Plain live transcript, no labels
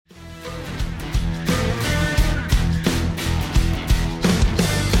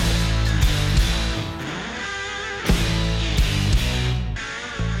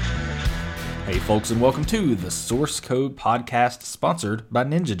folks, and welcome to the Source Code Podcast, sponsored by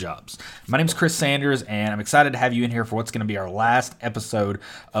Ninja Jobs. My name is Chris Sanders, and I'm excited to have you in here for what's going to be our last episode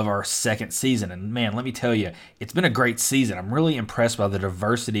of our second season. And man, let me tell you, it's been a great season. I'm really impressed by the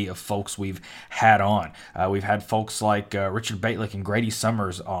diversity of folks we've had on. We've had folks like Richard Baitlick and Grady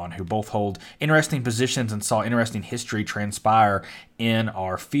Summers on, who both hold interesting positions and saw interesting history transpire in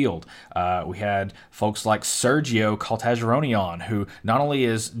our field. We had folks like Sergio Caltagirone on, who not only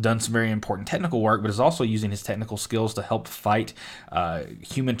has done some very important technical work, but is also using his technical skills to help fight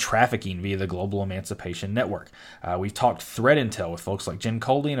human trafficking via the Global Emancipation Network. We've talked threat intel with folks like Jen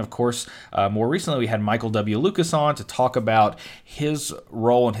Coldy, and of course, more recently we had Michael W. Lucas on to talk about his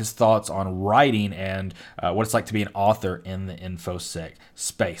role and his thoughts on writing and what it's like to be an author in the InfoSec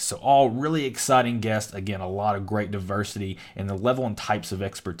space. So all really exciting guests. Again, a lot of great diversity in the level and types of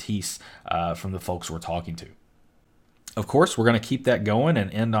expertise from the folks we're talking to. Of course, we're going to keep that going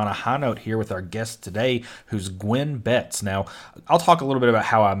and end on a high note here with our guest today, who's Gwen Betts. Now, I'll talk a little bit about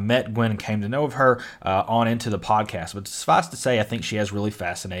how I met Gwen and came to know of her on into the podcast, but suffice to say, I think she has really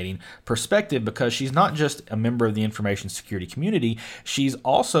fascinating perspective because she's not just a member of the information security community, she's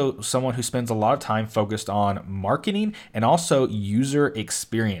also someone who spends a lot of time focused on marketing and also user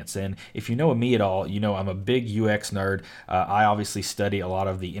experience. And if you know me at all, you know I'm a big UX nerd. I obviously study a lot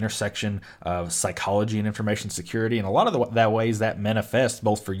of the intersection of psychology and information security, and a lot of the ways that manifests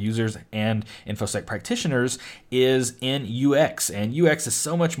both for users and InfoSec practitioners is in UX. And UX is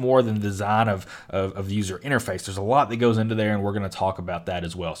so much more than the design of the user interface. There's a lot that goes into there, and we're going to talk about that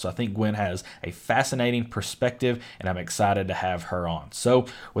as well. So I think Gwen has a fascinating perspective, and I'm excited to have her on. So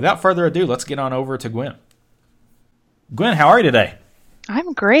without further ado, let's get on over to Gwen. Gwen, how are you today?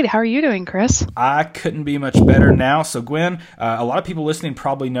 I'm great. How are you doing, Chris? I couldn't be much better now. So Gwen, a lot of people listening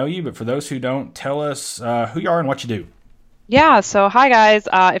probably know you, but for those who don't, tell us who you are and what you do. Yeah, so hi guys.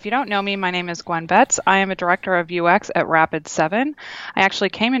 If you don't know me, my name is Gwen Betts. I am a director of UX at Rapid7. I actually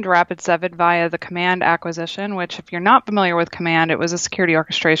came into Rapid7 via the Command acquisition, which if you're not familiar with Command, it was a security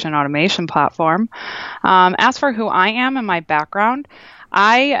orchestration and automation platform. As for who I am and my background,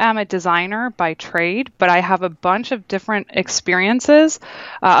 I am a designer by trade, but I have a bunch of different experiences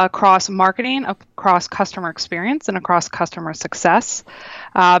across marketing, across customer experience, and across customer success.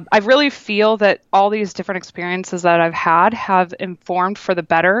 I really feel that all these different experiences that I've had have informed for the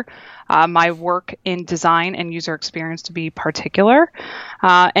better my work in design and user experience to be particular.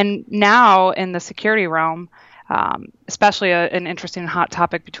 And now in the security realm, especially an interesting hot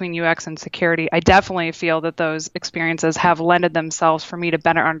topic between UX and security, I definitely feel that those experiences have lended themselves for me to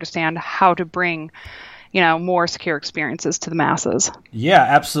better understand how to bring, more secure experiences to the masses. Yeah,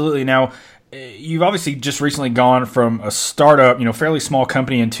 absolutely. Now, you've obviously just recently gone from a startup, fairly small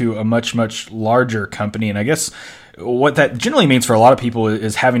company into a much, much larger company. And I guess what that generally means for a lot of people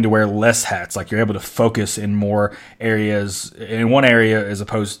is having to wear less hats. Like you're able to focus in more areas, in one area as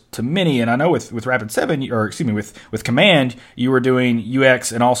opposed to many. And I know with Rapid7, or excuse me, with Command, you were doing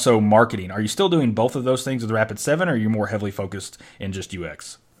UX and also marketing. Are you still doing both of those things with Rapid7, or are you more heavily focused in just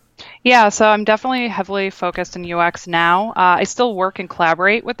UX? Yeah, so I'm definitely heavily focused in UX now. I still work and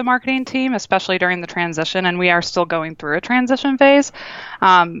collaborate with the marketing team, especially during the transition, and we are still going through a transition phase.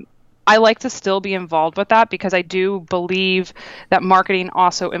 I like to still be involved with that because I do believe that marketing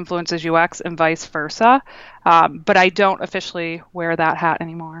also influences UX and vice versa, but I don't officially wear that hat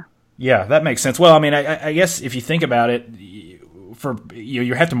anymore. Yeah, that makes sense. Well, I mean, I guess if you think about it,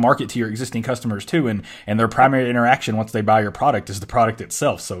 you have to market to your existing customers too, and their primary interaction once they buy your product is the product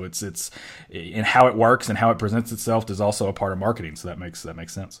itself. So it's and how it works and how it presents itself is also a part of marketing. So that makes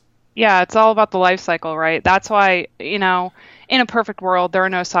sense. Yeah, it's all about the life cycle, right? That's why, in a perfect world, there are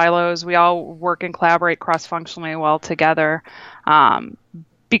no silos. We all work and collaborate cross-functionally well together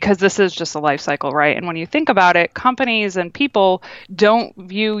because this is just a life cycle, right? And when you think about it, companies and people don't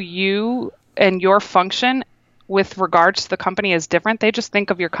view you and your function with regards to the company as different. They just think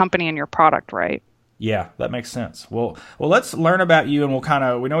of your company and your product, right? Yeah, that makes sense. Well, let's learn about you, and we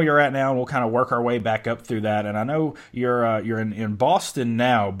know where you're at now, and we'll kind of work our way back up through that. And I know you're in Boston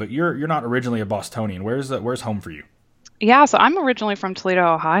now, but you're not originally a Bostonian. Where's home for you? Yeah, so I'm originally from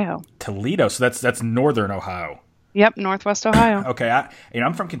Toledo, Ohio. Toledo, so that's northern Ohio. Yep, Northwest Ohio. Okay,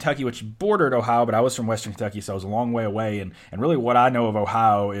 I'm from Kentucky, which bordered Ohio, but I was from Western Kentucky, so I was a long way away. And really what I know of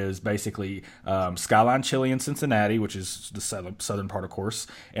Ohio is basically Skyline Chili in Cincinnati, which is the southern part, of course.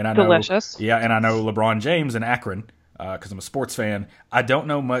 And I know, delicious. Yeah, and I know LeBron James in Akron because I'm a sports fan. I don't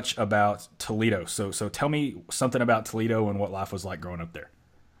know much about Toledo, so tell me something about Toledo and what life was like growing up there.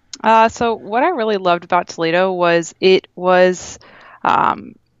 So what I really loved about Toledo was it's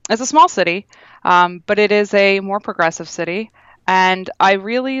a small city. But it is a more progressive city. And I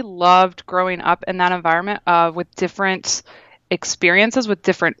really loved growing up in that environment with different experiences, with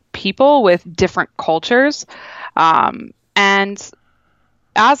different people, with different cultures. And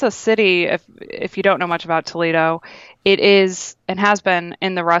as a city, if you don't know much about Toledo, it is and has been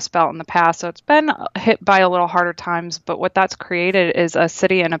in the Rust Belt in the past, so it's been hit by a little harder times. But what that's created is a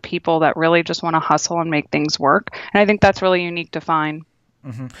city and a people that really just want to hustle and make things work, and I think that's really unique to find.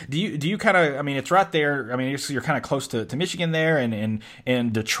 Mm-hmm. Do you kind of? I mean, it's right there. I mean, you're kind of close to Michigan there,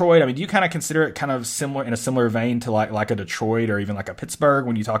 and Detroit. I mean, do you kind of consider it kind of similar in a similar vein to like a Detroit or even like a Pittsburgh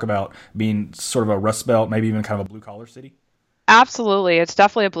when you talk about being sort of a Rust Belt, maybe even kind of a blue collar city? Absolutely. It's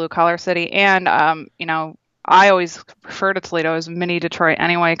definitely a blue collar city. And, I always refer to Toledo as mini Detroit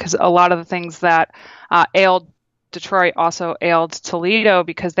anyway, because a lot of the things that ailed Detroit also ailed Toledo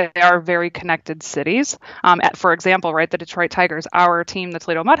because they are very connected cities. For example, right, the Detroit Tigers, our team, the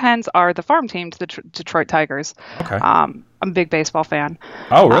Toledo Mud Hens, are the farm team to the Detroit Tigers. Okay. I'm a big baseball fan.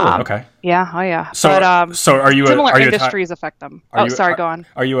 Oh, really? Okay. Yeah. Oh, yeah. So, but, so are you similar are you industries affect them. Go on.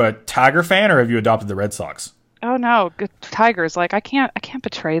 Are you a Tiger fan or have you adopted the Red Sox? Oh no, good Tigers! Like I can't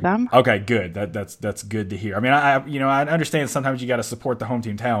betray them. Okay, good. That's good to hear. I mean, I understand sometimes you got to support the home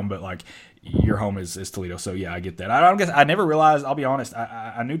team town, but like your home is Toledo, so yeah, I get that. I don't guess I never realized. I'll be honest.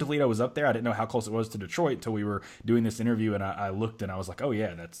 I knew Toledo was up there. I didn't know how close it was to Detroit until we were doing this interview, and I looked and I was like, oh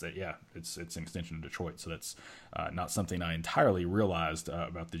yeah, that's it. Yeah, it's an extension of Detroit, so that's not something I entirely realized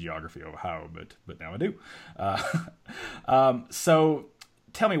about the geography of Ohio, but now I do. So.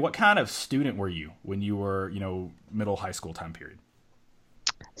 Tell me, what kind of student were you when you were, middle high school time period?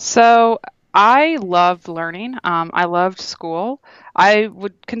 So I loved learning. I loved school. I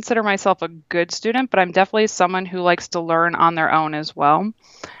would consider myself a good student, but I'm definitely someone who likes to learn on their own as well.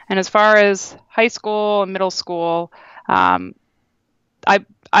 And as far as high school and middle school, I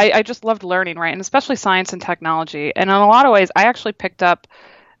just loved learning, right? And especially science and technology. And in a lot of ways, I actually picked up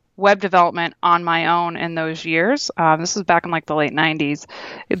web development on my own in those years. This was back in like the late 90s.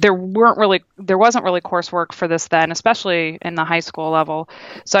 There wasn't really coursework for this then, especially in the high school level.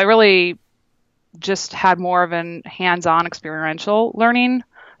 So I really just had more of an hands-on experiential learning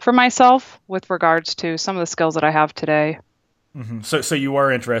for myself with regards to some of the skills that I have today. Mm-hmm. So you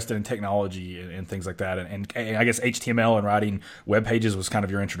were interested in technology and things like that, and I guess HTML and writing web pages was kind of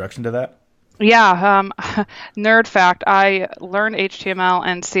your introduction to that? Yeah, nerd fact, I learned HTML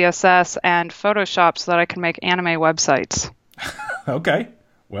and CSS and Photoshop so that I can make anime websites. Okay.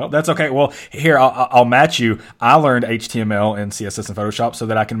 Well, that's okay. Well, here, I'll match you. I learned HTML and CSS and Photoshop so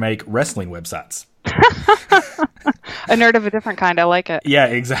that I can make wrestling websites. A nerd of a different kind. I like it. Yeah,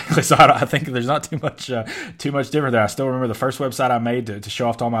 exactly. So I think there's not too much different there. I still remember the first website I made to show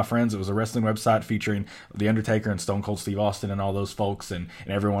off to all my friends. It was a wrestling website featuring The Undertaker and Stone Cold Steve Austin and all those folks, and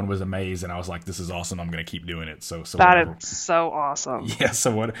everyone was amazed. And I was like, "This is awesome. I'm going to keep doing it." So that is so awesome. Yeah.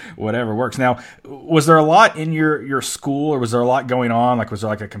 So whatever works. Now, was there a lot in your school, or was there a lot going on? Like, was there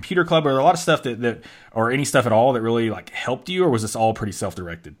like a computer club, or there a lot of stuff that or any stuff at all that really like helped you, or was this all pretty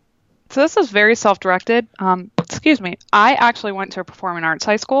self-directed? So this is very self-directed. Excuse me. I actually went to a performing arts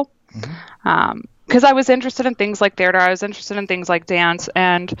high school because I was interested in things like theater. I was interested in things like dance,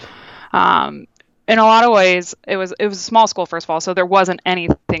 and in a lot of ways, it was a small school, first of all, so there wasn't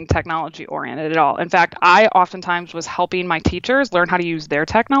anything technology oriented at all. In fact, I oftentimes was helping my teachers learn how to use their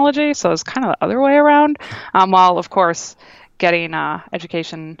technology, so it was kind of the other way around, while, of course, getting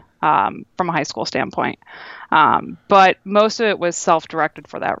education from a high school standpoint. But most of it was self-directed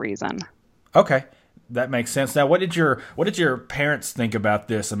for that reason. Okay. That makes sense. Now, what did your parents think about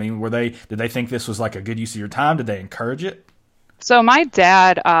this? I mean, did they think this was like a good use of your time? Did they encourage it? So my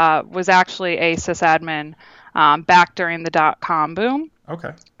dad was actually a sysadmin back during the dot-com boom.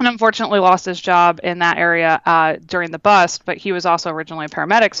 Okay. And unfortunately lost his job in that area during the bust, but he was also originally a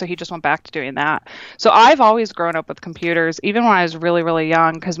paramedic, so he just went back to doing that. So I've always grown up with computers, even when I was really, really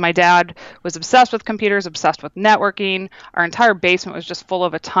young, because my dad was obsessed with computers, obsessed with networking. Our entire basement was just full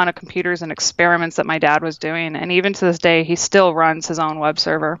of a ton of computers and experiments that my dad was doing. And even to this day, he still runs his own web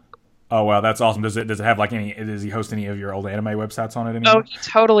server. Oh, wow, that's awesome. Does it have like does he host any of your old anime websites on it anymore? Oh, he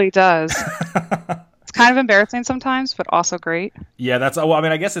totally does. It's kind of embarrassing sometimes, but also great. Yeah, well, I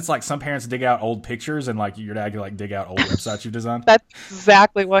mean, I guess it's like some parents dig out old pictures and like your dad can like dig out old websites you've designed. That's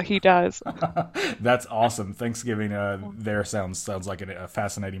exactly what he does. That's awesome. Thanksgiving there sounds like a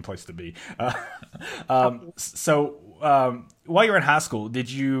fascinating place to be. So while you were in high school,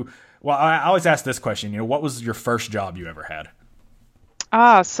 well, I always ask this question, what was your first job you ever had?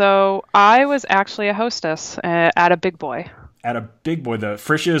 So I was actually a hostess at a Big Boy. At a Big Boy, the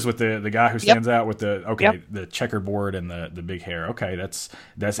Frisch's with the guy who stands out with the checkerboard and the big hair. Okay, that's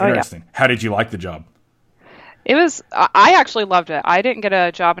interesting. Yeah. How did you like the job? I actually loved it. I didn't get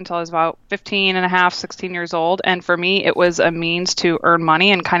a job until I was about 15 and a half, 16 years old. And for me, it was a means to earn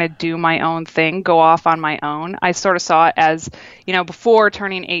money and kind of do my own thing, go off on my own. I sort of saw it as, before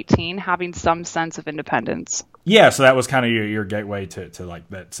turning 18, having some sense of independence. Yeah, so that was kind of your gateway to like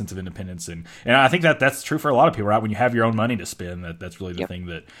that sense of independence, and I think that's true for a lot of people, right? When you have your own money to spend, that's really the thing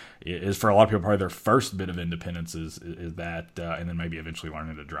that is for a lot of people probably their first bit of independence is that, and then maybe eventually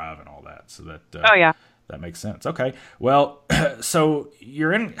learning to drive and all that. So that Oh yeah. that makes sense. Okay, well, so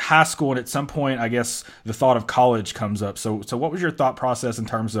you're in high school, and at some point, I guess the thought of college comes up. So what was your thought process in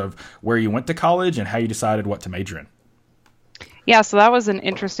terms of where you went to college and how you decided what to major in? Yeah, so that was an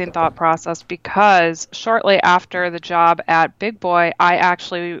interesting thought process because shortly after the job at Big Boy, I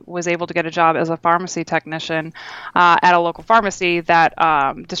actually was able to get a job as a pharmacy technician at a local pharmacy that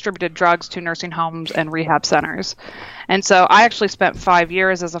distributed drugs to nursing homes and rehab centers. And so I actually spent 5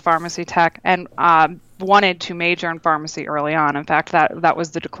 years as a pharmacy tech and wanted to major in pharmacy early on. In fact, that was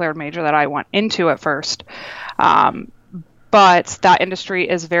the declared major that I went into at first. But that industry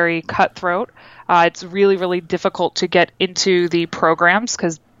is very cutthroat. It's really, really difficult to get into the programs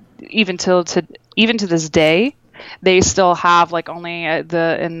because even to this day, they still have like only in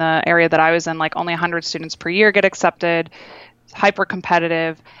the area that I was in, like only 100 students per year get accepted. It's hyper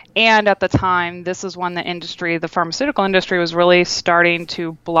competitive. And at the time, this is when the pharmaceutical industry was really starting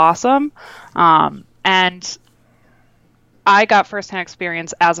to blossom. And I got firsthand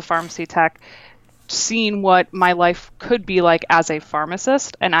experience as a pharmacy tech seeing what my life could be like as a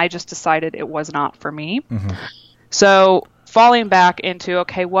pharmacist, and I just decided it was not for me. Mm-hmm. So falling back into,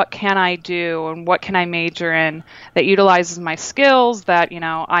 okay, what can I do and what can I major in that utilizes my skills that,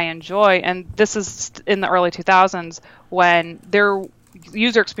 I enjoy? And this is in the early 2000s when their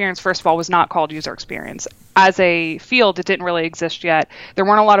user experience, first of all, was not called user experience. As a field, it didn't really exist yet. There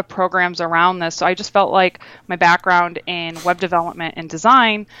weren't a lot of programs around this, so I just felt like my background in web development and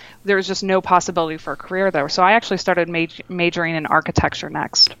design, there was just no possibility for a career there. So I actually started majoring in architecture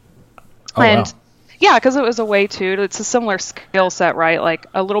next. Oh, and wow. Yeah, because it was a way it's a similar skill set, right? Like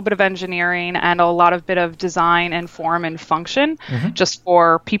a little bit of engineering and a bit of design and form and function just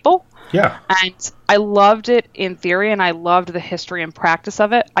for people. Yeah. And I loved it in theory, and I loved the history and practice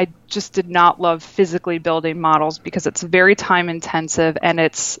of it. I just did not love physically building models because it's very time intensive and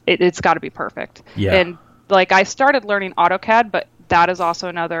it's got to be perfect. Yeah. And like I started learning AutoCAD, but that is also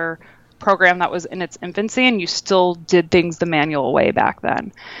another program that was in its infancy, and you still did things the manual way back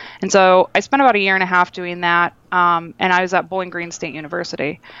then. And so I spent about a year and a half doing that, and I was at Bowling Green State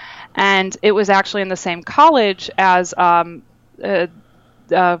University. And it was actually in the same college as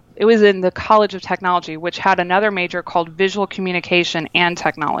it was in the College of Technology, which had another major called Visual Communication and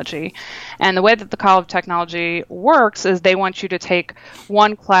Technology. And the way that the College of Technology works is they want you to take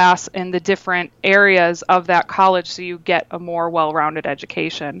one class in the different areas of that college so you get a more well-rounded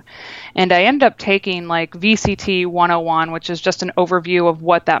education. And I ended up taking like VCT 101, which is just an overview of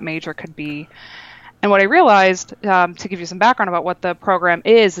what that major could be. And what I realized, to give you some background about what the program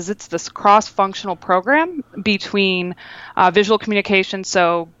is it's this cross-functional program between visual communication,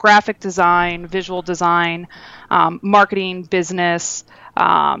 so graphic design, visual design, marketing, business,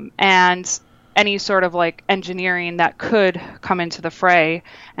 and any sort of like engineering that could come into the fray.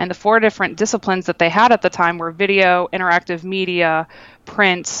 And the 4 different disciplines that they had at the time were video, interactive media,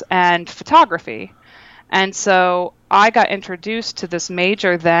 print, and photography. And so I got introduced to this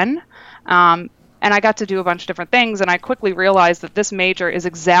major then. And I got to do a bunch of different things, and I quickly realized that this major is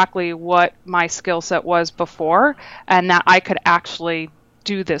exactly what my skill set was before, and that I could actually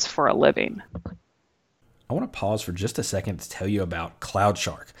do this for a living. I want to pause for just a second to tell you about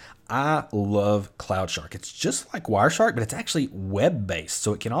CloudShark. I love CloudShark. It's just like Wireshark, but it's actually web-based,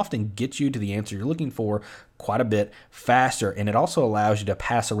 so it can often get you to the answer you're looking for quite a bit faster, and it also allows you to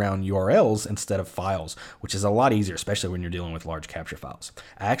pass around URLs instead of files, which is a lot easier, especially when you're dealing with large capture files.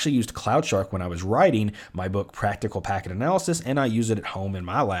 I actually used CloudShark when I was writing my book Practical Packet Analysis, and I use it at home in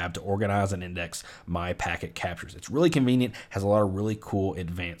my lab to organize and index my packet captures. It's really convenient, has a lot of really cool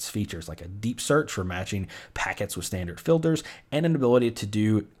advanced features like a deep search for matching packets with standard filters, and an ability to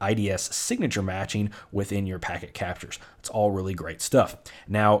do IDS signature matching within your packet captures. It's all really great stuff.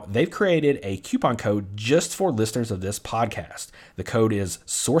 Now, they've created a coupon code just for listeners of this podcast. The code is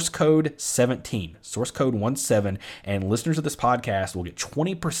SourceCode17, SourceCode17, and listeners of this podcast will get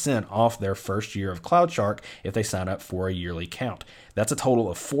 20% off their first year of CloudShark if they sign up for a yearly count. That's a total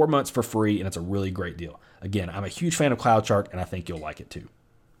of 4 months for free, and it's a really great deal. Again, I'm a huge fan of CloudShark, and I think you'll like it too.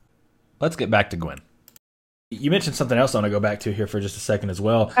 Let's get back to Gwen. You mentioned something else I want to go back to here for just a second as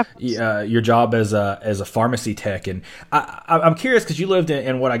well. Your job as a pharmacy tech, and I'm curious because you lived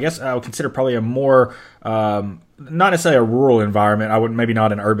in what I guess I would consider probably a more not necessarily a rural environment. I would maybe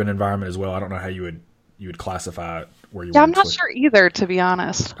not an urban environment as well. I don't know how you would classify it where you were. Yeah, I'm not sure either, to be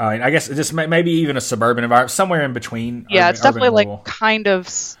honest. I guess just maybe even a suburban environment, somewhere in between. Yeah, it's definitely like kind of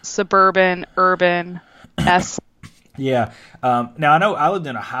suburban, urban. Yeah. Now I know I lived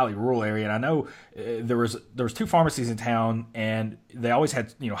in a highly rural area, and I know there was two pharmacies in town, and they always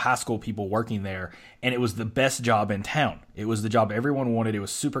had high school people working there, and it was the best job in town. It was the job everyone wanted. It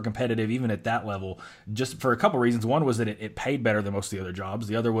was super competitive, even at that level, just for a couple of reasons. One was that it paid better than most of the other jobs.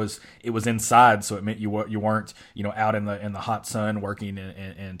 The other was it was inside, so it meant you weren't out in the hot sun working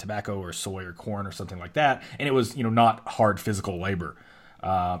in tobacco or soy or corn or something like that, and it was not hard physical labor.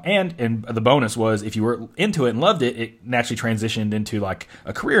 And the bonus was if you were into it and loved it, it naturally transitioned into like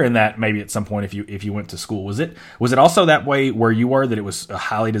a career in that maybe at some point if you went to school. Was it also that way where you were, that it was a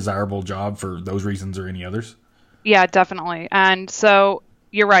highly desirable job for those reasons or any others? Yeah, definitely. And so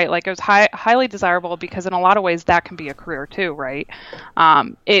you're right. Like it was highly desirable because in a lot of ways that can be a career too, right?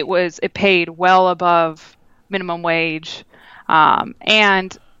 It paid well above minimum wage,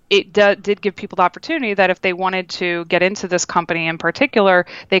 and it did give people the opportunity that if they wanted to get into this company in particular,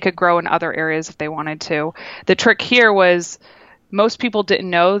 they could grow in other areas if they wanted to. The trick here was most people didn't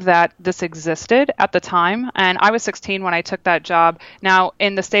know that this existed at the time. And I was 16 when I took that job. Now,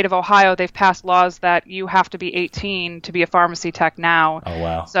 in the state of Ohio, they've passed laws that you have to be 18 to be a pharmacy tech now. Oh,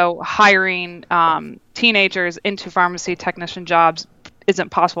 wow. So hiring teenagers into pharmacy technician jobs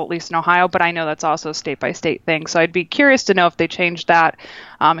isn't possible, at least in Ohio, but I know that's also a state-by-state thing. So I'd be curious to know if they changed that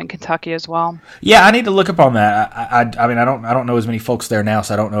in Kentucky as well. Yeah, I need to look up on that. I mean, I don't know as many folks there now,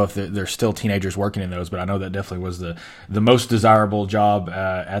 so I don't know if there's still teenagers working in those, but I know that definitely was the most desirable job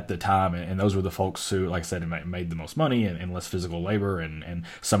at the time, and those were the folks who, like I said, made the most money and less physical labor, and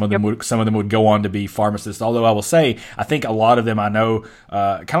some of them would go on to be pharmacists. Although I will say, I think a lot of them I know,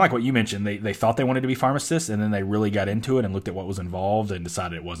 kind of like what you mentioned, they thought they wanted to be pharmacists, and then they really got into it and looked at what was involved and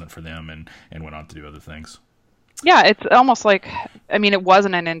decided it wasn't for them and went on to do other things. Yeah, it's almost like, I mean, it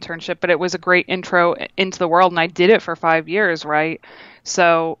wasn't an internship, but it was a great intro into the world, and I did it for 5 years, right?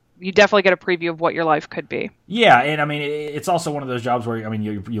 So you definitely get a preview of what your life could be. Yeah, and I mean, it's also one of those jobs where, I mean,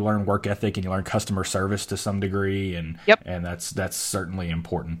 you learn work ethic and you learn customer service to some degree, and and that's certainly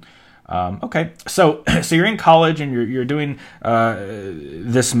important. Okay, so you're in college and you're doing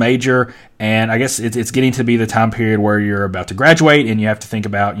this major, and I guess it's getting to be the time period where you're about to graduate and you have to think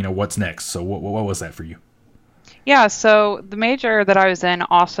about what's next. So what was that for you? Yeah, so the major that I was in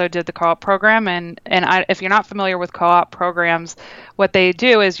also did the co-op program, and if you're not familiar with co-op programs, what they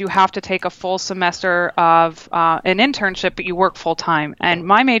do is you have to take a full semester of an internship, but you work full time, and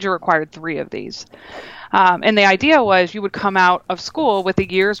my major required 3 of these. And the idea was you would come out of school with a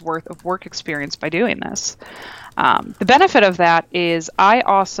year's worth of work experience by doing this. The benefit of that is I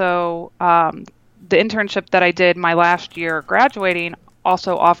also, the internship that I did my last year graduating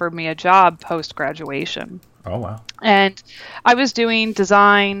also offered me a job post-graduation. Oh, wow. And I was doing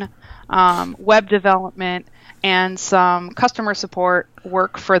design, web development, and some customer support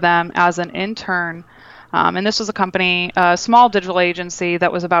work for them as an intern. And this was a company, a small digital agency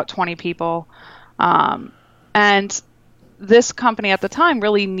that was about 20 people. And this company at the time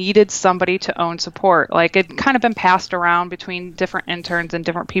really needed somebody to own support. Like, it'd kind of been passed around between different interns and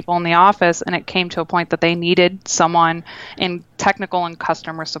different people in the office, and it came to a point that they needed someone in technical and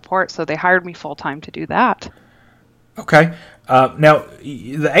customer support, so they hired me full-time to do that. Okay. Now,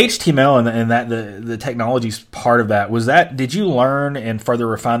 the HTML and that the technologies part of that, did you learn and further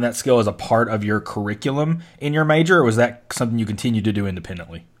refine that skill as a part of your curriculum in your major, or was that something you continued to do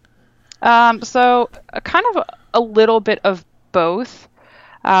independently? So kind of a little bit of both.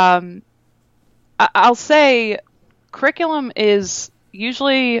 I'll say curriculum is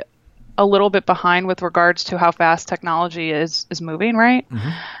usually a little bit behind with regards to how fast technology is moving, right? Mm-hmm.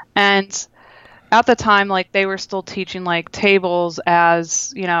 And at the time, like, they were still teaching like tables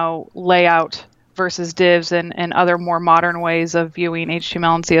as, layout versus divs and other more modern ways of viewing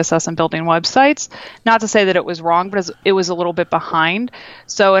HTML and CSS and building websites. Not to say that it was wrong, but it was a little bit behind.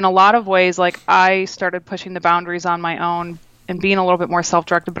 So in a lot of ways, like, I started pushing the boundaries on my own and being a little bit more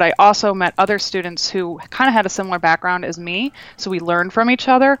self-directed, but I also met other students who kind of had a similar background as me, so we learned from each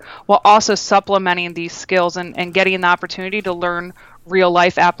other while also supplementing these skills and getting the opportunity to learn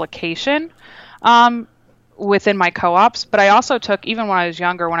real-life application within my co-ops. But I also took, even when I was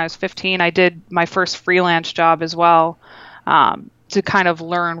younger, when I was 15, I did my first freelance job as well, to kind of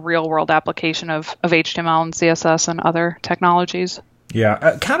learn real world application of HTML and CSS and other technologies.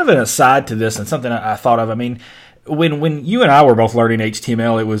 Yeah, kind of an aside to this, and something I thought of. I mean, when you and I were both learning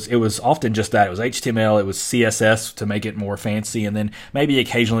HTML, it was often just that. It was HTML, it was CSS to make it more fancy, and then maybe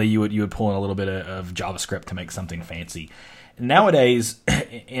occasionally you would pull in a little bit of JavaScript to make something fancy. Nowadays,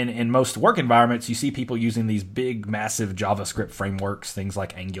 in most work environments, you see people using these big, massive JavaScript frameworks, things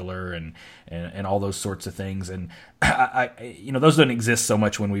like Angular and all those sorts of things. And those didn't exist so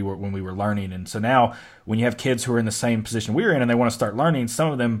much when we were learning. And so now, when you have kids who are in the same position we were in and they want to start learning,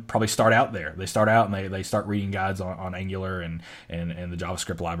 some of them probably start out there. They start out and they start reading guides on Angular and the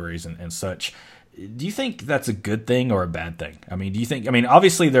JavaScript libraries and such. Do you think that's a good thing or a bad thing? I mean,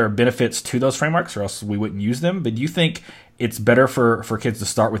 obviously there are benefits to those frameworks or else we wouldn't use them, but do you think it's better for kids to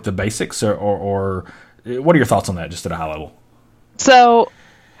start with the basics or what are your thoughts on that just at a high level? So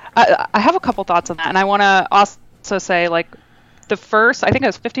I have a couple thoughts on that, and I want to also say, like, I think I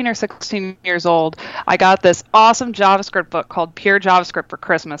was 15 or 16 years old, I got this awesome JavaScript book called Pure JavaScript for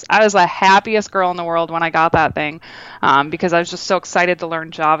Christmas. I was the happiest girl in the world when I got that thing because I was just so excited to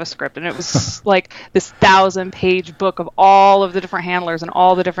learn JavaScript. And it was like this 1,000-page book of all of the different handlers and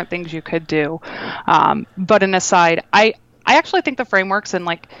all the different things you could do. But an aside, I actually think the frameworks and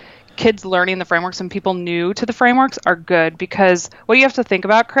like kids learning the frameworks and people new to the frameworks are good, because what you have to think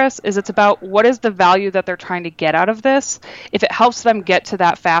about, Chris, is it's about what is the value that they're trying to get out of this. If it helps them get to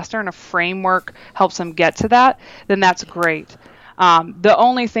that faster and a framework helps them get to that, then that's great. The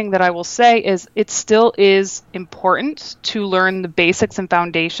only thing that I will say is it still is important to learn the basics and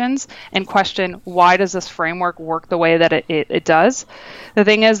foundations and question, why does this framework work the way that it does? The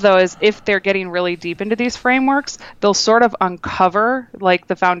thing is, though, is if they're getting really deep into these frameworks, they'll sort of uncover like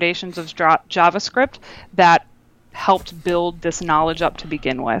the foundations of JavaScript that helped build this knowledge up to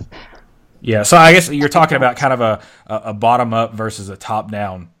begin with. Yeah, so I guess you're talking about kind of a bottom up versus a top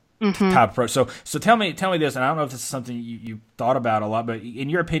down type approach. So tell me this, and I don't know if this is something you thought about a lot, but in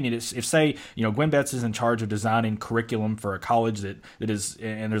your opinion, if say Gwen Betts is in charge of designing curriculum for a college that is,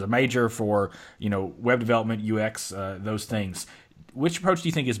 and there's a major for web development, UX, those things, which approach do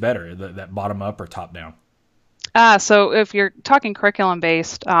you think is better, that bottom up or top down? So if you're talking curriculum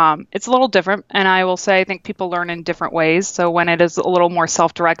based, it's a little different. And I will say, I think people learn in different ways. So when it is a little more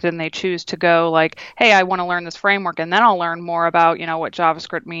self-directed and they choose to go like, hey, I want to learn this framework, and then I'll learn more about, what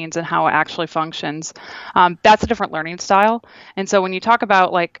JavaScript means and how it actually functions. That's a different learning style. And so when you talk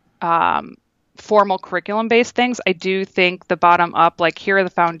about like, formal curriculum based things, I do think the bottom up, like here are the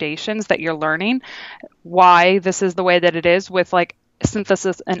foundations that you're learning, why this is the way that it is, with like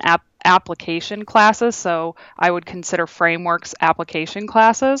synthesis and application classes. So I would consider frameworks application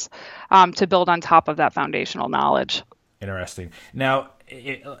classes to build on top of that foundational knowledge. Interesting. Now,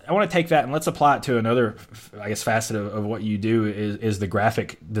 I want to take that and let's apply it to another, I guess, facet of what you do is the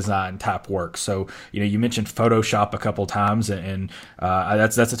graphic design type work. So, you mentioned Photoshop a couple times, and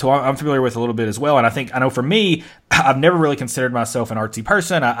that's a tool I'm familiar with a little bit as well. And I know for me, I've never really considered myself an artsy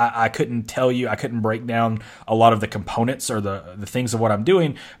person. I couldn't tell you, I couldn't break down a lot of the components or the things of what I'm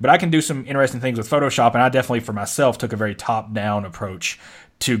doing, but I can do some interesting things with Photoshop. And I definitely, for myself, took a very top-down approach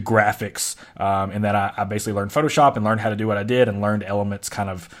to graphics, and then I basically learned Photoshop and learned how to do what I did and learned elements kind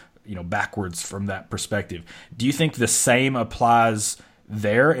of backwards from that perspective. Do you think the same applies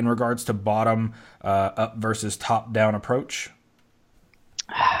there in regards to bottom up versus top down approach?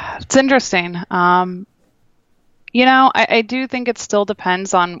 It's interesting. I do think it still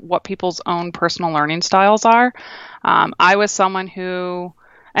depends on what people's own personal learning styles are. I was someone who,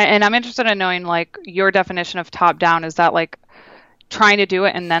 and I'm interested in knowing like your definition of top down. Is that like trying to do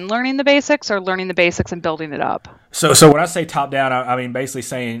it and then learning the basics, or learning the basics and building it up? So when I say top down, I mean basically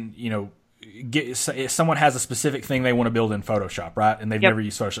saying, if someone has a specific thing they want to build in Photoshop, right? And they've never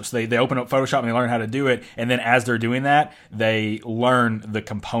used Photoshop. So they open up Photoshop and they learn how to do it. And then as they're doing that, they learn the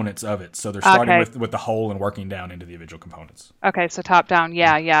components of it. So they're starting with the whole and working down into the individual components. Okay, so top down.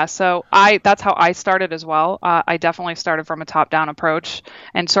 Yeah. So that's how I started as well. I definitely started from a top down approach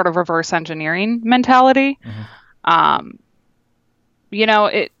and sort of reverse engineering mentality. Mm-hmm.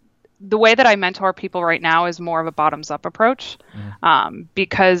 The way that I mentor people right now is more of a bottoms up approach,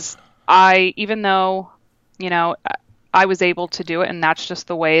 because even though, I was able to do it and that's just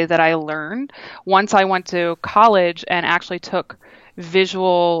the way that I learned. Once I went to college and actually took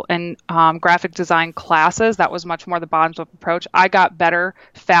visual and graphic design classes, that was much more the bottoms up approach. I got better,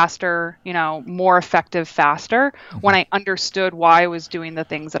 faster, more effective faster when I understood why I was doing the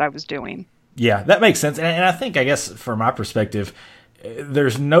things that I was doing. Yeah, that makes sense. And I think, I guess, from my perspective,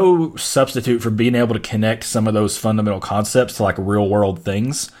 there's no substitute for being able to connect some of those fundamental concepts to like real world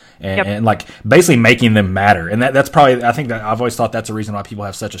things and like basically making them matter. And that's probably, I think that I've always thought that's the reason why people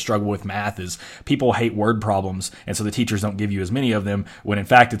have such a struggle with math is people hate word problems. And so the teachers don't give you as many of them when in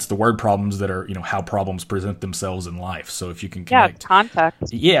fact it's the word problems that are, how problems present themselves in life. So if you can connect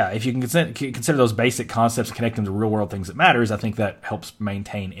context. Yeah. If you can consider those basic concepts and connect them to real world things that matters, I think that helps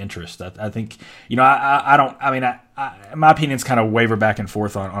maintain interest. I think, my opinions kind of waver back and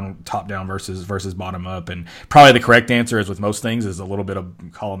forth on top down versus bottom up, and probably the correct answer is with most things is a little bit of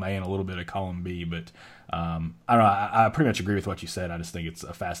column A and a little bit of column B. But I don't know. I pretty much agree with what you said. I just think it's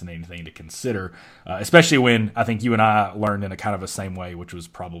a fascinating thing to consider, especially when I think you and I learned in a kind of a same way, which was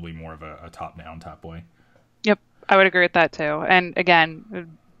probably more of a top down type way. Yep, I would agree with that too. And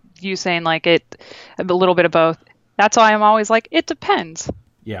again, you saying like a little bit of both. That's why I'm always like, it depends.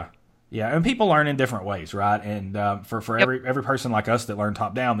 Yeah. Yeah, and people learn in different ways, right? And for every person like us that learned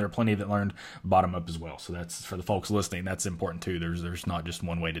top down, there are plenty that learned bottom up as well. So that's for the folks listening. That's important too. There's not just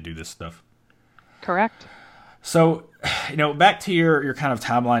one way to do this stuff. Correct. So, back to your kind of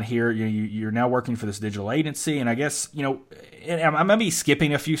timeline here. You're now working for this digital agency, and I guess I may be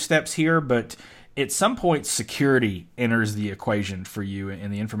skipping a few steps here, but at some point, security enters the equation for you in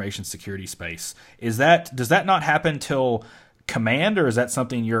the information security space. Does that not happen till Command, or is that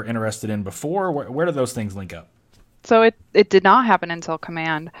something you're interested in before? Where do those things link up? So it did not happen until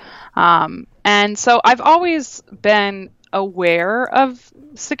Command. And so I've always been aware of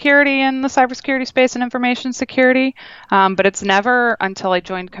security in the cybersecurity space and information security, but it's never until I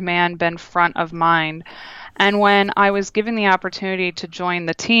joined Command been front of mind. And when I was given the opportunity to join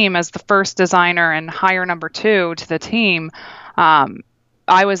the team as the first designer and hire number 2 to the team,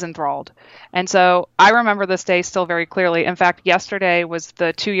 I was enthralled. And so I remember this day still very clearly. In fact, yesterday was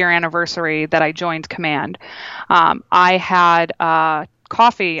the 2-year anniversary that I joined Command. I had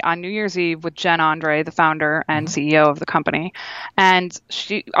coffee on New Year's Eve with Jen Andre, the founder and CEO of the company. And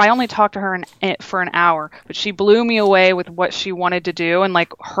I only talked to her for an hour, but she blew me away with what she wanted to do and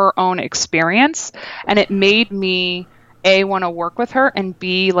like her own experience. And it made me A, want to work with her, and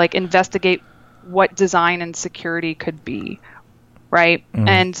B, like investigate what design and security could be. Right.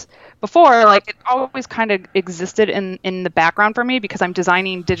 And before, like, it always kind of existed in the background for me because I'm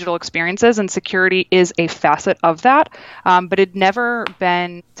designing digital experiences and security is a facet of that. But it never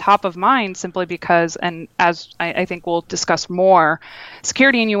been top of mind simply because, and as I think we'll discuss more,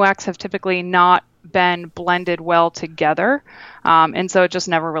 security and UX have typically not been blended well together. And so it just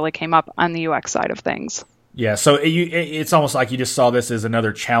never really came up on the UX side of things. Yeah. So it's almost like you just saw this as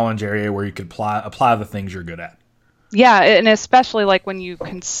another challenge area where you could apply the things you're good at. Yeah, and especially like when you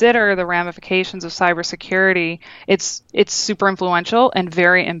consider the ramifications of cybersecurity, it's super influential and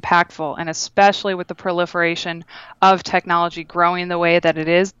very impactful. And especially with the proliferation of technology growing the way that it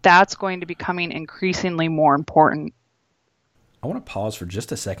is, that's going to be becoming increasingly more important. I want to pause for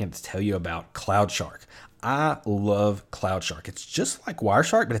just a second to tell you about CloudShark. I love CloudShark. It's just like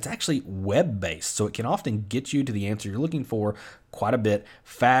Wireshark, but it's actually web-based, so it can often get you to the answer you're looking for quite a bit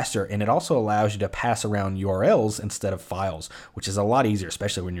faster, and it also allows you to pass around URLs instead of files, which is a lot easier,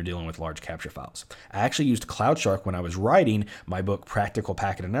 especially when you're dealing with large capture files. I actually used CloudShark when I was writing my book, Practical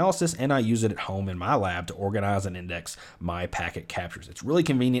Packet Analysis, and I use it at home in my lab to organize and index my packet captures. It's really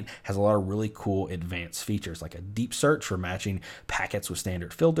convenient, has a lot of really cool advanced features, like a deep search for matching packets with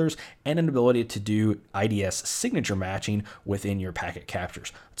standard filters, and an ability to do IDS signature matching within your packet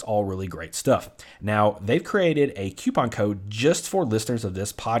captures. It's all really great stuff. Now, they've created a coupon code just for listeners of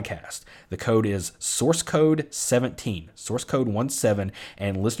this podcast. The code is SourceCode17, SourceCode17,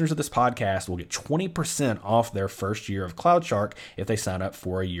 and listeners of this podcast will get 20% off their first year of CloudShark if they sign up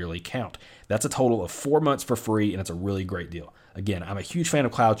for a yearly count. That's a total of 4 months for free, and it's a really great deal. Again, I'm a huge fan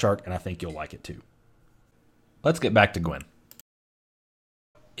of CloudShark, and I think you'll like it too. Let's get back to Gwen.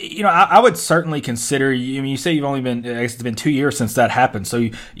 I would certainly consider, you say you've only been, I guess it's been 2 years since that happened. So,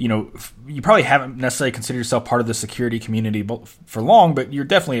 you probably haven't necessarily considered yourself part of the security community for long, but you're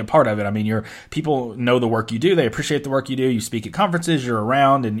definitely a part of it. I mean, people know the work you do. They appreciate the work you do. You speak at conferences, you're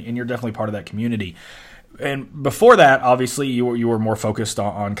around, and you're definitely part of that community. And before that, obviously, you were more focused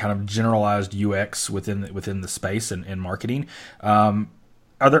on kind of generalized UX within the space and marketing.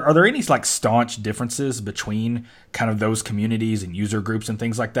 Are there any like staunch differences between kind of those communities and user groups and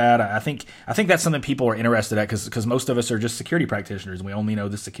things like that? I think that's something people are interested at because most of us are just security practitioners and we only know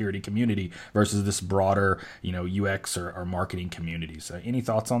the security community versus this broader, UX or marketing community. So any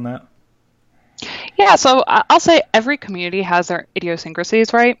thoughts on that? Yeah, so I'll say every community has their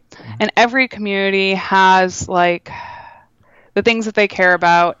idiosyncrasies, right? Mm-hmm. And every community has like the things that they care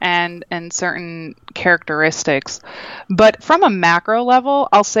about and certain characteristics. But from a macro level,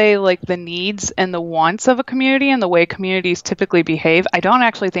 I'll say like the needs and the wants of a community and the way communities typically behave, I don't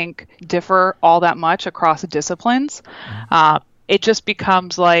actually think differ all that much across disciplines. It just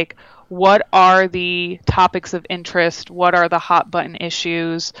becomes like, what are the topics of interest? What are the hot button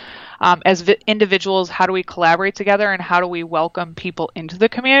issues? As individuals, how do we collaborate together and how do we welcome people into the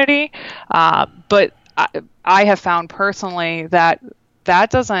community? But I have found personally that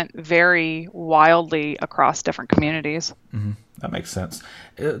doesn't vary wildly across different communities. Mm-hmm. That makes sense.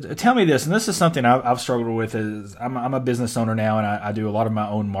 Tell me this, and this is something I've struggled with. Is I'm a business owner now, and I do a lot of my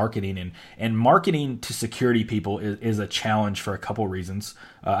own marketing, and marketing to security people is a challenge for a couple reasons.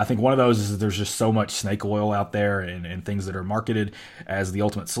 I think one of those is there's just so much snake oil out there, and things that are marketed as the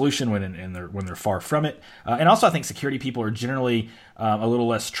ultimate solution when they're far from it. And also, I think security people are generally a little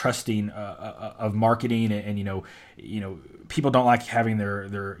less trusting of marketing, and people don't like having their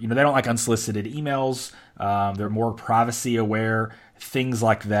they don't like unsolicited emails. They're more privacy aware, things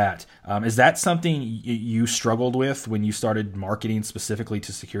like that. Is that something you struggled with when you started marketing specifically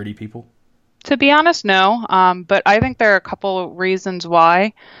to security people? To be honest, no. But I think there are a couple of reasons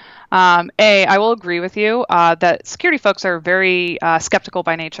why. I will agree with you that security folks are very skeptical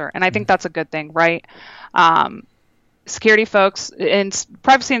by nature, and I think that's a good thing, right? Security folks and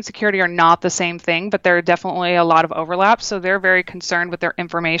privacy and security are not the same thing, but there are definitely a lot of overlap. So they're very concerned with their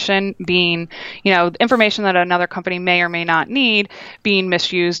information being, information that another company may or may not need being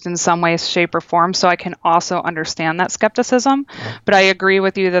misused in some way, shape, or form. So I can also understand that skepticism. But I agree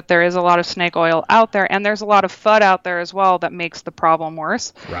with you that there is a lot of snake oil out there, and there's a lot of FUD out there as well that makes the problem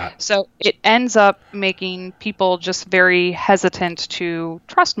worse. Right. So it ends up making people just very hesitant to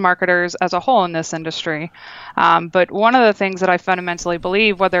trust marketers as a whole in this industry. But one of the things that I fundamentally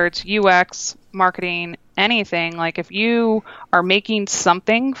believe, whether it's UX, marketing, anything, like if you are making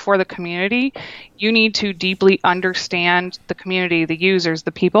something for the community, you need to deeply understand the community, the users,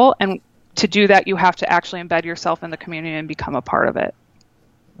 the people. And to do that, you have to actually embed yourself in the community and become a part of it.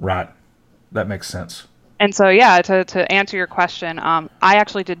 Right. That makes sense. And so, yeah, to answer your question, I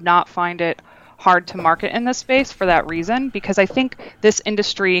actually did not find it hard to market in this space for that reason, because I think this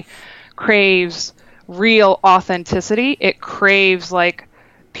industry craves real authenticity. It craves like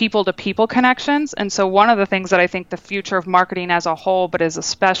people to people connections. And so one of the things that I think the future of marketing as a whole, but is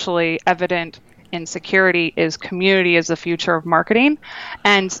especially evident in security, is community is the future of marketing.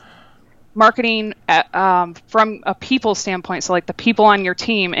 And marketing from a people standpoint, so like the people on your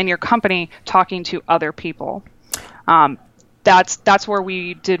team and your company talking to other people. That's where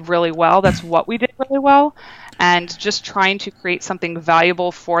we did really well. That's what we did really well. And just trying to create something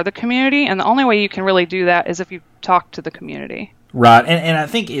valuable for the community. And the only way you can really do that is if you talk to the community. Right. And I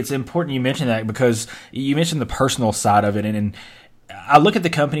think it's important you mention that, because you mentioned the personal side of it. And I look at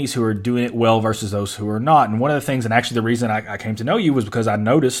the companies who are doing it well versus those who are not. And one of the things, and actually the reason I came to know you, was because I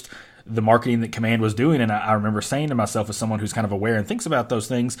noticed the marketing that Command was doing. And I remember saying to myself, as someone who's kind of aware and thinks about those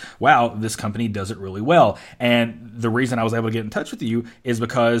things, wow, this company does it really well. And the reason I was able to get in touch with you is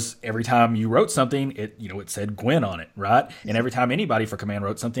because every time you wrote something, it said Gwen on it, right? And every time anybody for Command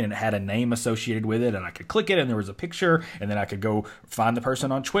wrote something, it had a name associated with it, and I could click it and there was a picture, and then I could go find the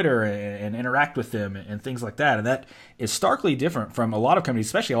person on Twitter and interact with them and things like that. And that is starkly different from a lot of companies,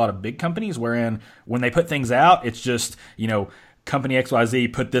 especially a lot of big companies, wherein when they put things out, it's just, company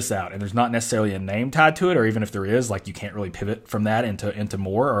XYZ put this out, and there's not necessarily a name tied to it, or even if there is, like, you can't really pivot from that into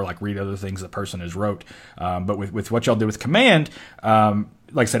more, or like read other things the person has wrote. But with what y'all did with Command, like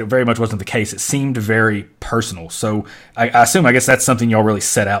I said, it very much wasn't the case. It seemed very personal. So I guess that's something y'all really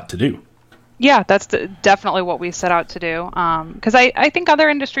set out to do. Yeah, that's definitely what we set out to do. Because I think other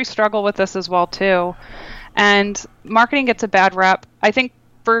industries struggle with this as well too. And marketing gets a bad rep, I think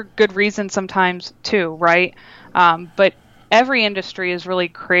for good reason sometimes too, right? But every industry is really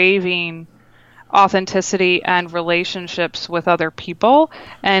craving authenticity and relationships with other people.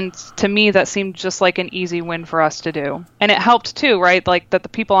 And to me, that seemed just like an easy win for us to do. And it helped too, right? Like that the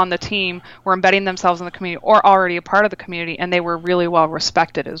people on the team were embedding themselves in the community or already a part of the community, and they were really well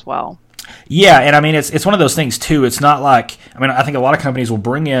respected as well. Yeah, and I mean, it's one of those things too. It's not like, I think a lot of companies will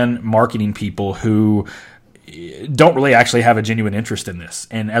bring in marketing people who don't really actually have a genuine interest in this,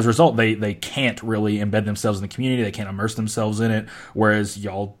 and as a result, they can't really embed themselves in the community. They can't immerse themselves in it. Whereas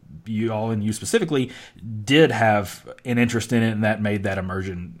you and you specifically did have an interest in it, and that made that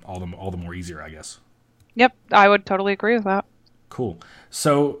immersion all the more easier, I guess. Yep, I would totally agree with that. Cool.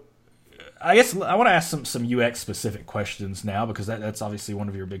 So I guess I want to ask some UX specific questions now, because that's obviously one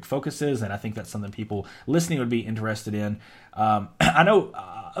of your big focuses, and I think that's something people listening would be interested in. I know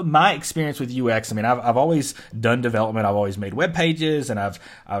my experience with UX, I mean, I've always done development. I've always made web pages, and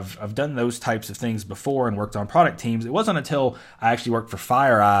I've done those types of things before and worked on product teams. It wasn't until I actually worked for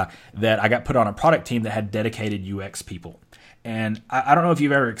FireEye that I got put on a product team that had dedicated UX people. And I don't know if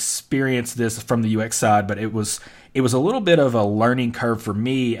you've ever experienced this from the UX side, but it was a little bit of a learning curve for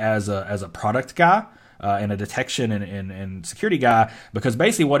me as a product guy. And a detection and security guy, because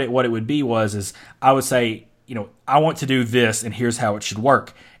basically what it would be is I would say, I want to do this and here's how it should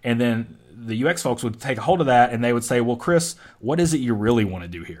work. And then the UX folks would take a hold of that and they would say, well, Chris, what is it you really want to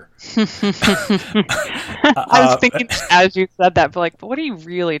do here? I was thinking as you said that, but what are you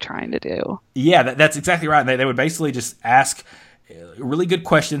really trying to do? Yeah, that's exactly right. They would basically just ask really good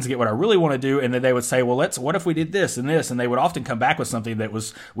questions to get what I really want to do, and then they would say, well, what if we did this and this? And they would often come back with something that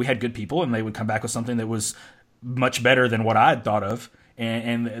we had good people, and they would come back with something that was much better than what I had thought of.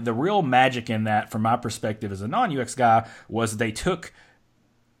 And the real magic in that, from my perspective as a non-UX guy, was they took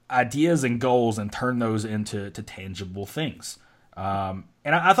ideas and goals and turned those into tangible things. And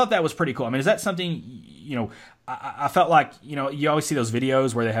I thought that was pretty cool. I mean, is that something, I felt like, you always see those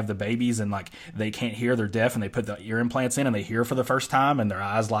videos where they have the babies and they can't hear, they're deaf, and they put the ear implants in and they hear for the first time and their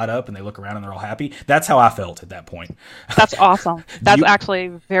eyes light up and they look around and they're all happy. That's how I felt at that point. That's awesome. That's actually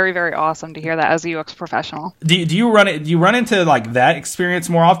very, very awesome to hear that as a UX professional. Do you run into that experience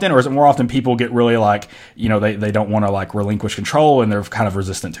more often, or is it more often people get really they don't want to relinquish control and they're kind of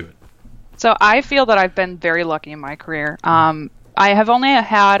resistant to it? So I feel that I've been very lucky in my career. I have only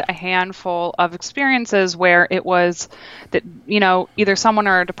had a handful of experiences where it was that, either someone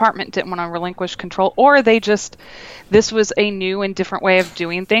or a department didn't want to relinquish control, or this was a new and different way of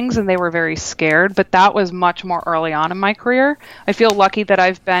doing things and they were very scared. But that was much more early on in my career. I feel lucky that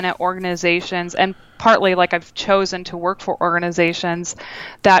I've been at organizations, and partly I've chosen to work for organizations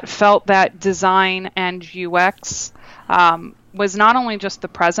that felt that design and UX was not only just the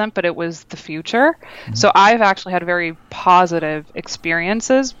present, but it was the future. Mm-hmm. So I've actually had very positive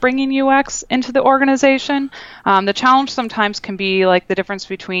experiences bringing UX into the organization. The challenge sometimes can be the difference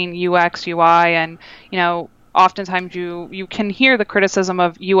between UX, UI, and, oftentimes you can hear the criticism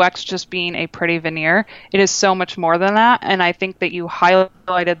of UX just being a pretty veneer. It is so much more than that. And I think that you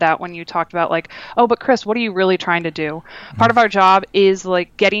highlighted that when you talked about oh, but Chris, what are you really trying to do? Mm-hmm. Part of our job is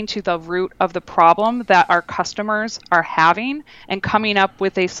getting to the root of the problem that our customers are having and coming up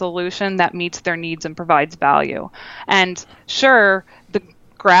with a solution that meets their needs and provides value. And sure, the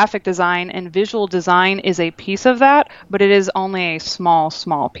graphic design and visual design is a piece of that, but it is only a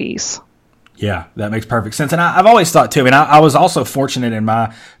small piece. Yeah, that makes perfect sense. And I've always thought, too, I mean, I was also fortunate in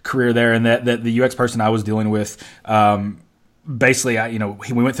my career there in that the UX person I was dealing with, basically,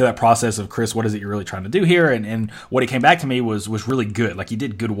 we went through that process of, Chris, what is it you're really trying to do here? And what he came back to me was really good. He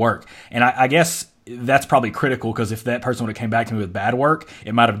did good work. And I guess that's probably critical, because if that person would have came back to me with bad work,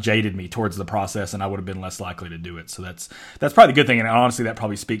 it might have jaded me towards the process and I would have been less likely to do it. So that's probably the good thing. And honestly, that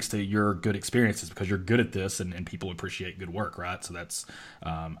probably speaks to your good experiences, because you're good at this and people appreciate good work, right? So that's,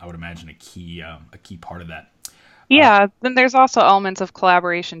 I would imagine, a key part of that. Yeah, then there's also elements of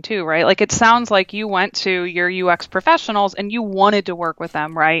collaboration too, right? It sounds like you went to your UX professionals and you wanted to work with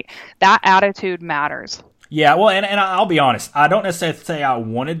them, right? That attitude matters. Yeah, well, and I'll be honest, I don't necessarily say I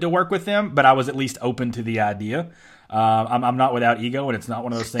wanted to work with them, but I was at least open to the idea. I'm not without ego, and it's not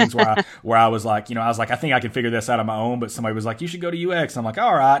one of those things where I was I think I can figure this out on my own, but somebody was like, you should go to UX. I'm like,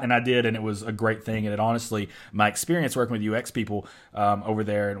 all right, and I did, and it was a great thing. And it honestly, my experience working with UX people over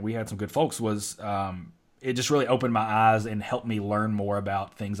there, and we had some good folks, was it just really opened my eyes and helped me learn more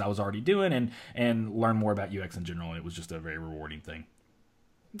about things I was already doing and learn more about UX in general. And it was just a very rewarding thing.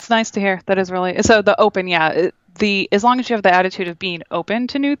 It's nice to hear. That is really so. The open, yeah. As long as you have the attitude of being open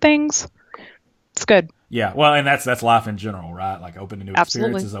to new things, it's good. Yeah, well, and that's life in general, right? Open to new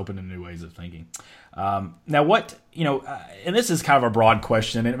Absolutely. Experiences, open to new ways of thinking. Now, what and this is kind of a broad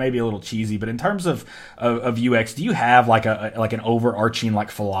question, and it may be a little cheesy, but in terms of UX, do you have an overarching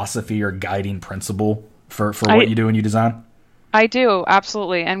philosophy or guiding principle for what you do when you design? I do,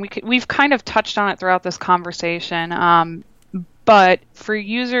 absolutely, and we've kind of touched on it throughout this conversation. But for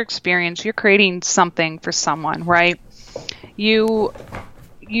user experience, you're creating something for someone, right? You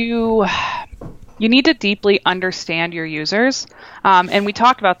need to deeply understand your users. And we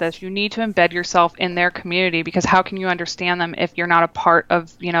talked about this. You need to embed yourself in their community, because how can you understand them if you're not a part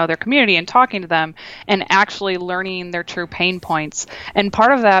of, their community and talking to them and actually learning their true pain points? And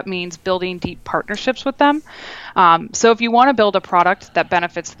part of that means building deep partnerships with them. So if you want to build a product that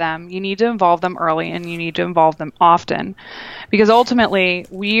benefits them, you need to involve them early and you need to involve them often, because ultimately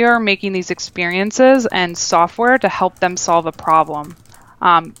we are making these experiences and software to help them solve a problem.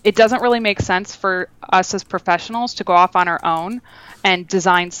 It doesn't really make sense for us as professionals to go off on our own and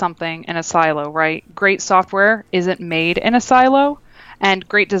design something in a silo, right? Great software isn't made in a silo, and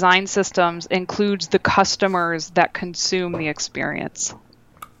great design systems includes the customers that consume the experience.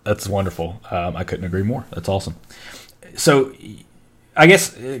 That's wonderful. I couldn't agree more. That's awesome. So I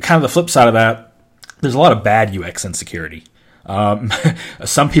guess kind of the flip side of that, there's a lot of bad UX in security.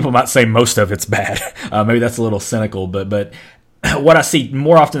 Some people might say most of it's bad. Maybe that's a little cynical, but what I see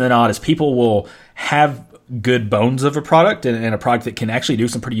more often than not is people will have good bones of a product and a product that can actually do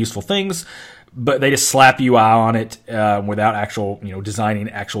some pretty useful things, but they just slap UI on it without actual, designing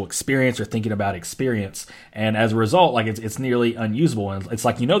actual experience or thinking about experience. And as a result, like it's nearly unusable. And it's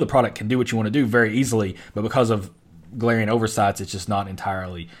like, the product can do what you want to do very easily, but because of glaring oversights, it's just not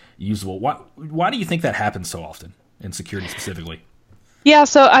entirely usable. Why do you think that happens so often in security specifically? Yeah,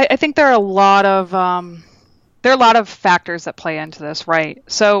 so I think there are a lot of factors that play into this, right?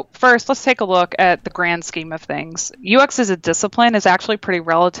 So first, let's take a look at the grand scheme of things. UX as a discipline is actually pretty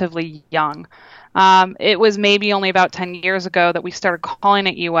relatively young. It was maybe only about 10 years ago that we started calling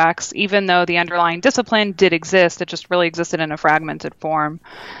it UX, even though the underlying discipline did exist. It just really existed in a fragmented form.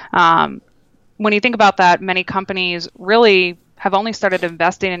 When you think about that, many companies really have only started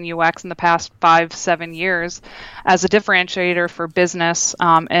investing in UX in the past 5-7 years as a differentiator for business,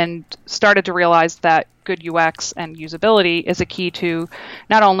 and started to realize that good UX and usability is a key to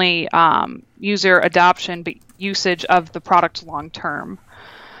not only user adoption, but usage of the product long term.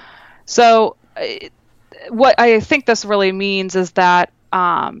 So what I think this really means is that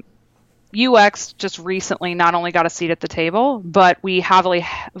UX just recently not only got a seat at the table, but we finally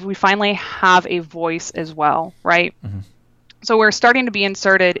have a voice as well, right? Mm-hmm. So we're starting to be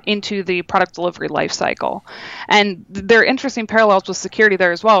inserted into the product delivery lifecycle. And there are interesting parallels with security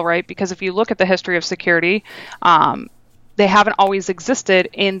there as well, right? Because if you look at the history of security, they haven't always existed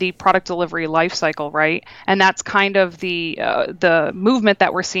in the product delivery lifecycle, right? And that's kind of the movement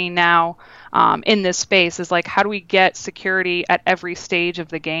that we're seeing now in this space is like, how do we get security at every stage of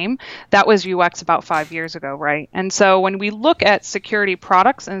the game? That was UX about 5 years ago, right? And so when we look at security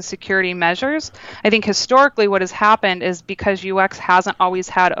products and security measures, I think historically what has happened is because UX hasn't always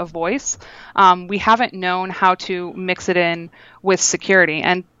had a voice, we haven't known how to mix it in with security.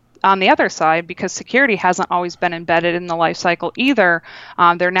 And on the other side, because security hasn't always been embedded in the life cycle either,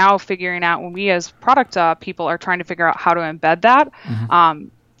 they're now figuring out, when we as product people are trying to figure out how to embed that,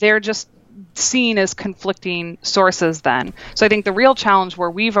 they're just seen as conflicting sources then. So I think the real challenge where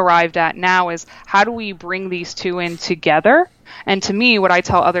we've arrived at now is how do we bring these two in together? And to me, what I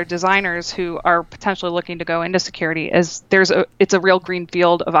tell other designers who are potentially looking to go into security is it's a real green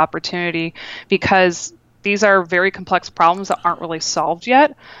field of opportunity, because these are very complex problems that aren't really solved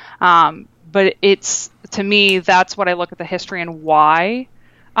yet. But to me, that's what I look at the history and why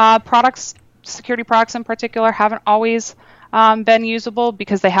security products in particular, haven't always been usable,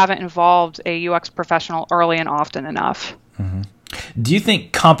 because they haven't involved a UX professional early and often enough. Mm-hmm. Do you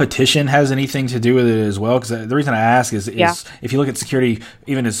think competition has anything to do with it as well? Because the reason I ask is if you look at security,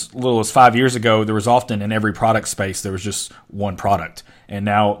 even as little as 5 years ago, there was often in every product space, there was just one product. And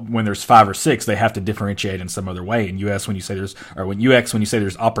now when there's 5 or 6, they have to differentiate in some other way. In UX, when you say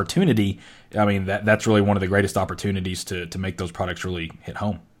there's opportunity, I mean, that's really one of the greatest opportunities to make those products really hit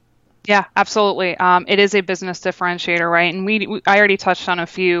home. Yeah, absolutely. It is a business differentiator, right? And I already touched on a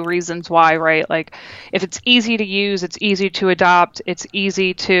few reasons why, right? Like, if it's easy to use, it's easy to adopt, it's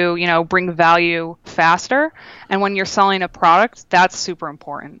easy to, bring value faster. And when you're selling a product, that's super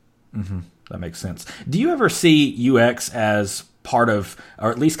important. Mm-hmm. That makes sense. Do you ever see UX as part of, or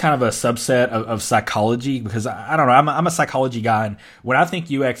at least kind of a subset of psychology? Because I don't know, I'm a psychology guy, and when I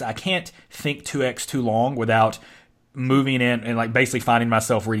think UX, I can't think 2X too long without moving in and like basically finding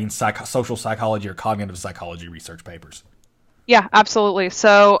myself reading social psychology or cognitive psychology research papers. Yeah, absolutely.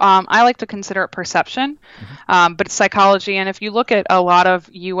 So I like to consider it perception, but it's psychology. And if you look at a lot of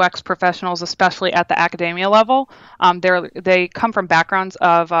UX professionals, especially at the academia level, they come from backgrounds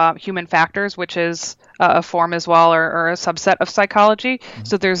of human factors, which is a form as well, or a subset of psychology. Mm-hmm.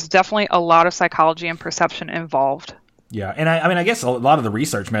 So there's definitely a lot of psychology and perception involved. Yeah, and I guess a lot of the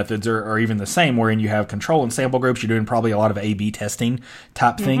research methods are even the same, wherein you have control and sample groups. You're doing probably a lot of A/B testing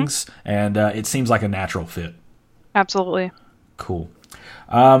type things, and it seems like a natural fit. Absolutely. Cool.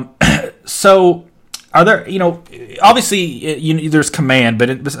 So are there, obviously there's Command, but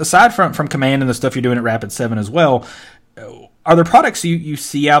aside from Command and the stuff you're doing at Rapid7 as well, are there products you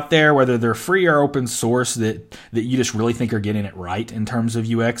see out there, whether they're free or open source, that you just really think are getting it right in terms of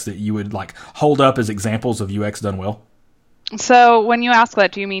UX, that you would like hold up as examples of UX done well? So when you ask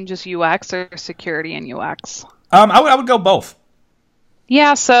that, do you mean just UX or security and UX? I would go both.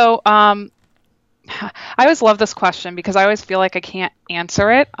 Yeah. So I always love this question because I always feel like I can't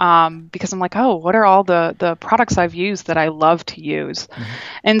answer it because I'm like, oh, what are all the products I've used that I love to use?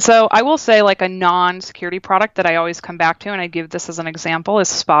 And so I will say like a non-security product that I always come back to, and I give this as an example, is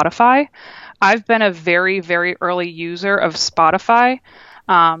Spotify. I've been a very, very early user of Spotify,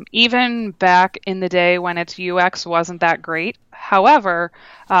 even back in the day when its UX wasn't that great. However,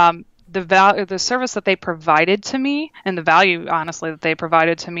 the service that they provided to me and the value, honestly, that they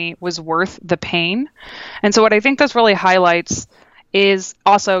provided to me was worth the pain. And so what I think this really highlights is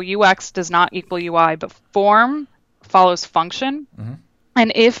also UX does not equal UI, but form follows function.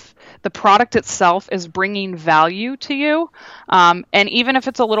 And if the product itself is bringing value to you, and even if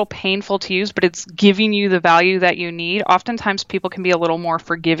it's a little painful to use, but it's giving you the value that you need, oftentimes people can be a little more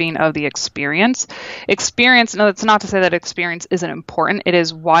forgiving of the experience. No, that's not to say that experience isn't important. It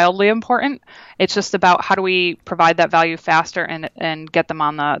is wildly important. It's just about how do we provide that value faster and get them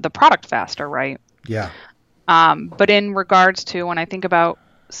on the product faster, right? Yeah. But in regards to when I think about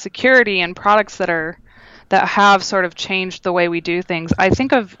security and products that have sort of changed the way we do things, I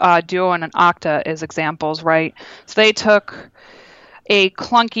think of Duo and Okta as examples, right? So they took a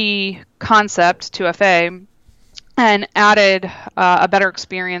clunky concept, 2FA, and added a better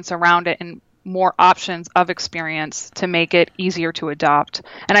experience around it and more options of experience to make it easier to adopt.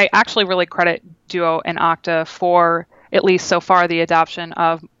 And I actually really credit Duo and Okta for, at least so far, the adoption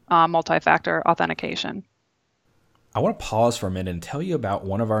of multi-factor authentication. I want to pause for a minute and tell you about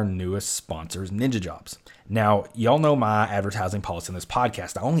one of our newest sponsors, Ninja Jobs. Now, y'all know my advertising policy in this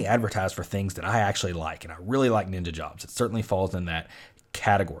podcast. I only advertise for things that I actually like, and I really like Ninja Jobs. It certainly falls in that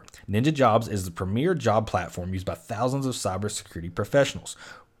category. Ninja Jobs is the premier job platform used by thousands of cybersecurity professionals.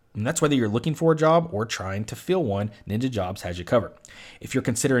 And that's whether you're looking for a job or trying to fill one, Ninja Jobs has you covered. If you're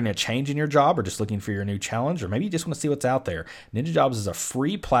considering a change in your job or just looking for your new challenge, or maybe you just want to see what's out there, Ninja Jobs is a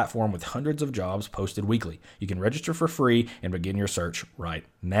free platform with hundreds of jobs posted weekly. You can register for free and begin your search right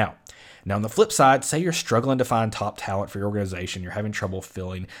now. Now, on the flip side, say you're struggling to find top talent for your organization, you're having trouble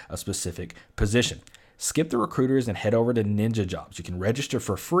filling a specific position. Skip the recruiters and head over to Ninja Jobs. You can register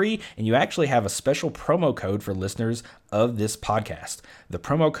for free, and you actually have a special promo code for listeners of this podcast. The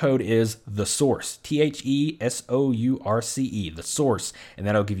promo code is The Source, TheSource, The Source, and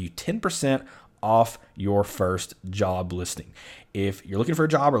that'll give you 10% off your first job listing. If you're looking for a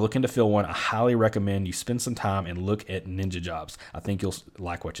job or looking to fill one, I highly recommend you spend some time and look at Ninja Jobs. I think you'll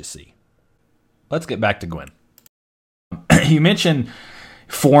like what you see. Let's get back to Gwen. You mentioned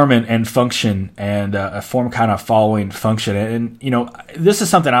form and function, and a form kind of following function. And this is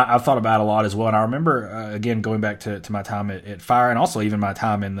something I've thought about a lot as well. And I remember, again, going back to my time at FIRE, and also even my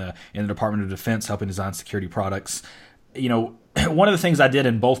time in the Department of Defense helping design security products. One of the things I did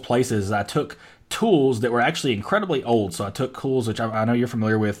in both places is I took tools that were actually incredibly old. So I took tools, which I know you're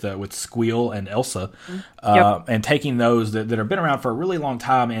familiar with Squeal and Elsa, and taking those that have been around for a really long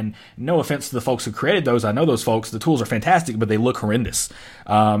time. And no offense to the folks who created those, I know those folks. The tools are fantastic, but they look horrendous,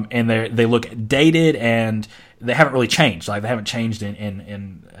 and they look dated, and they haven't really changed. Like, they haven't changed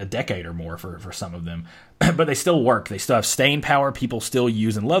in a decade or more for some of them. But they still work. They still have staying power. People still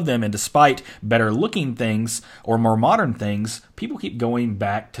use and love them. And despite better looking things or more modern things, people keep going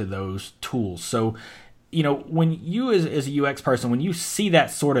back to those tools. So, when you as a UX person, when you see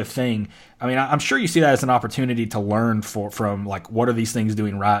that sort of thing, I mean, I'm sure you see that as an opportunity to learn from like, what are these things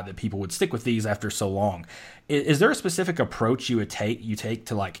doing right that people would stick with these after so long? Is there a specific approach you take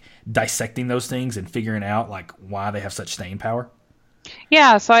to like dissecting those things and figuring out like why they have such staying power?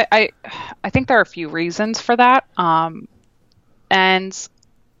 Yeah, so I think there are a few reasons for that, and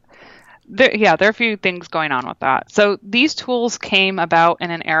there are a few things going on with that. So these tools came about in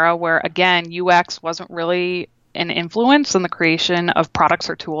an era where, again, UX wasn't really an influence in the creation of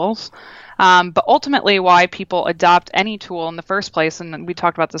products or tools, but ultimately why people adopt any tool in the first place, and we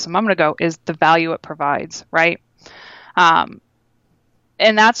talked about this a moment ago, is the value it provides, right?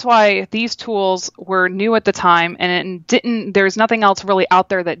 And that's why these tools were new at the time, and there's nothing else really out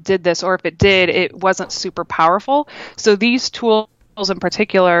there that did this, or if it did, it wasn't super powerful. So these tools in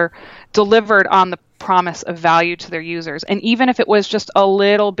particular delivered on the promise of value to their users. And even if it was just a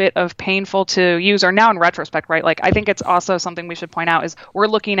little bit of painful to use, or now in retrospect, right? Like, I think it's also something we should point out is we're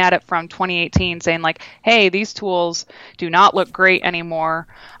looking at it from 2018 saying like, hey, these tools do not look great anymore.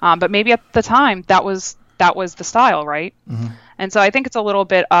 But maybe at the time that was the style, right? Mm-hmm. And so I think it's a little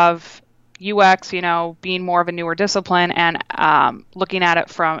bit of UX, being more of a newer discipline and looking at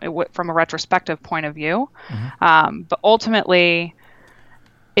it from a retrospective point of view. Mm-hmm. But ultimately,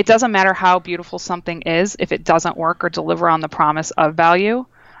 it doesn't matter how beautiful something is if it doesn't work or deliver on the promise of value.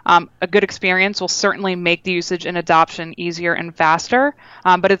 A good experience will certainly make the usage and adoption easier and faster.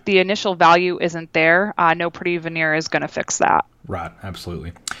 But if the initial value isn't there, no pretty veneer is going to fix that. Right,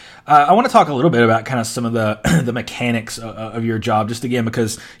 absolutely. I want to talk a little bit about kind of some of the the mechanics of your job, just again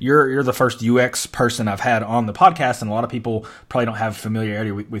because you're the first UX person I've had on the podcast, and a lot of people probably don't have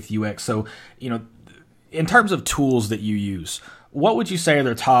familiarity with UX. So, in terms of tools that you use, what would you say are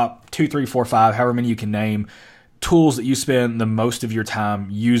the top 2, 3, 4, 5, however many you can name, tools that you spend the most of your time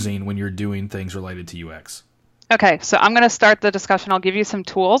using when you're doing things related to UX? Okay, so I'm going to start the discussion. I'll give you some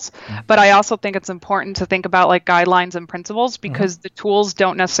tools, but I also think it's important to think about like guidelines and principles because the tools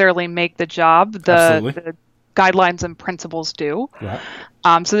don't necessarily make the job. The guidelines and principles do. Right.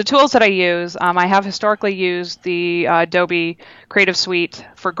 So the tools that I use, I have historically used the Adobe Creative Suite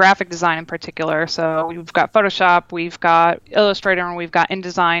for graphic design in particular. So we've got Photoshop, we've got Illustrator, and we've got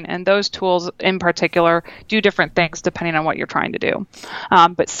InDesign, and those tools in particular do different things depending on what you're trying to do.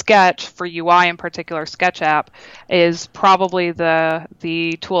 But Sketch for UI in particular, Sketch app, is probably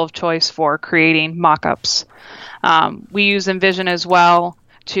the tool of choice for creating mockups. We use InVision as well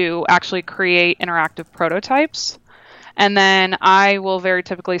to actually create interactive prototypes. And then I will very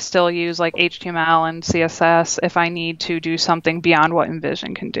typically still use like HTML and CSS if I need to do something beyond what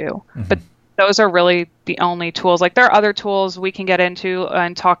InVision can do. But those are really the only tools. Like there are other tools we can get into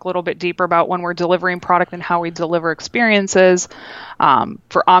and talk a little bit deeper about when we're delivering product and how we deliver experiences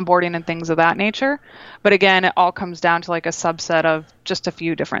for onboarding and things of that nature. But again, it all comes down to like a subset of just a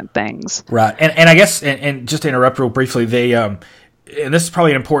few different things. Right. And I guess, and just to interrupt real briefly, and this is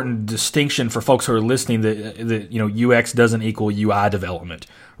probably an important distinction for folks who are listening that UX doesn't equal UI development,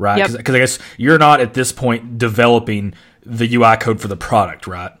 right? Because I guess you're not at this point developing the UI code for the product,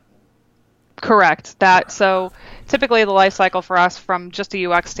 right? Correct. So typically the life cycle for us from just a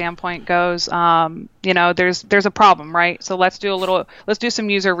UX standpoint goes, there's a problem, right? So let's do some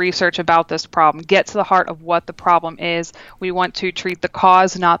user research about this problem, get to the heart of what the problem is. We want to treat the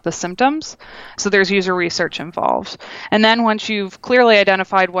cause, not the symptoms. So there's user research involved. And then once you've clearly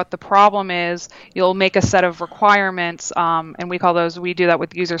identified what the problem is, you'll make a set of requirements, and we do that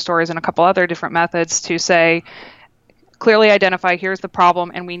with user stories and a couple other different methods to say, clearly identify here's the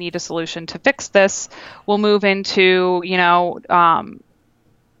problem and we need a solution to fix this. We'll move into the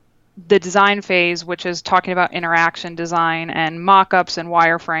design phase, which is talking about interaction design and mockups and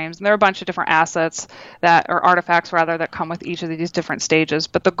wireframes. And there are a bunch of different assets artifacts rather that come with each of these different stages.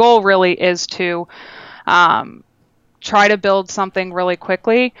 But the goal really is to try to build something really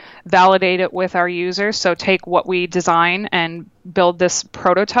quickly, validate it with our users. So take what we design and build this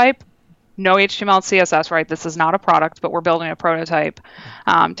prototype. No HTML and CSS, right? This is not a product, but we're building a prototype.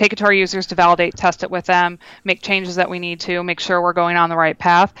 Take it to our users to validate, test it with them, make changes that we need to, make sure we're going on the right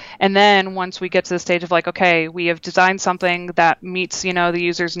path. And then once we get to the stage of like, okay, we have designed something that meets, the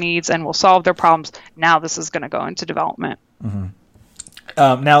user's needs and will solve their problems. Now this is going to go into development.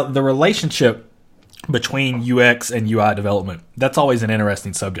 Now the relationship between UX and UI development, that's always an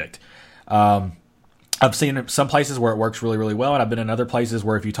interesting subject. I've seen some places where it works really, really well, and I've been in other places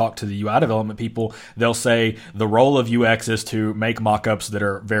where if you talk to the UI development people, they'll say the role of UX is to make mockups that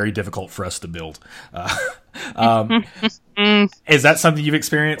are very difficult for us to build. Is that something you've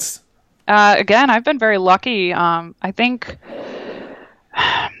experienced? Again, I've been very lucky. I think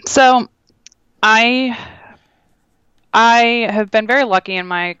so. I have been very lucky in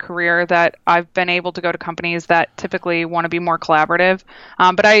my career that I've been able to go to companies that typically want to be more collaborative.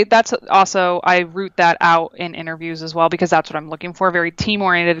 But I root that out in interviews as well because that's what I'm looking for, very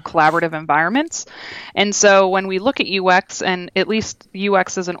team-oriented, collaborative environments. And so when we look at UX, and at least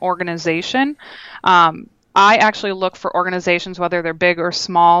UX as an organization, I actually look for organizations, whether they're big or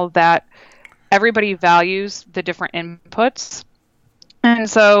small, that everybody values the different inputs. And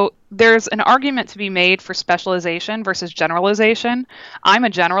so there's an argument to be made for specialization versus generalization. I'm a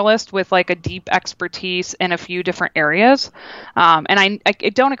generalist with like a deep expertise in a few different areas. And I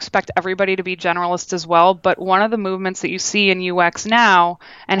don't expect everybody to be generalists as well, but one of the movements that you see in UX now,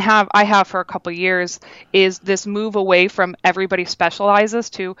 and I have for a couple of years, is this move away from everybody specializes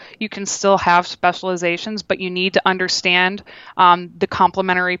to you can still have specializations, but you need to understand the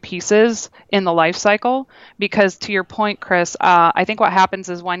complementary pieces in the life cycle. Because to your point, Chris, I think what happens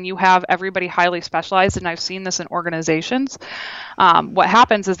is when you have everybody highly specialized, and I've seen this in organizations, what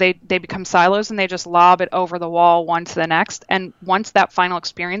happens is they become silos and they just lob it over the wall one to the next. And once that final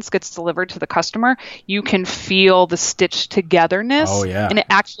experience gets delivered to the customer, you can feel the stitched togetherness. Oh, yeah. And it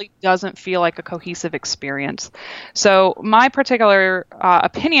actually doesn't feel like a cohesive experience. So my particular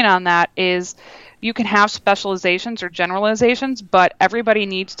opinion on that is you can have specializations or generalizations, but everybody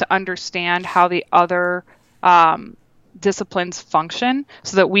needs to understand how the other disciplines function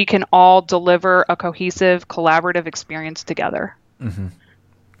so that we can all deliver a cohesive, collaborative experience together. Mm-hmm.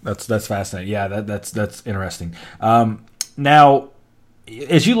 That's fascinating. Yeah, that's interesting. Now,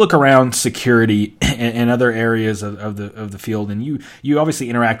 as you look around security and other areas of the field, and you obviously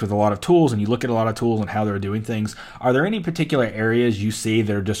interact with a lot of tools, and you look at a lot of tools and how they're doing things, are there any particular areas you see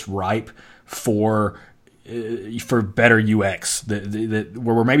that are just ripe for better UX, that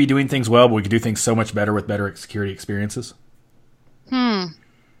where we're maybe doing things well, but we could do things so much better with better security experiences? So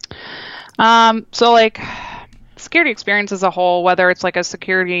like security experience as a whole, whether it's like a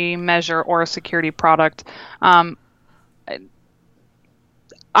security measure or a security product,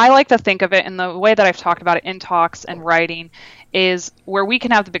 I like to think of it in the way that I've talked about it in talks and writing, is where we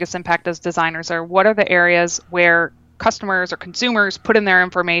can have the biggest impact as designers are what are the areas where customers or consumers put in their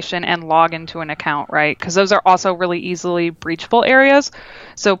information and log into an account, right? Because those are also really easily breachable areas.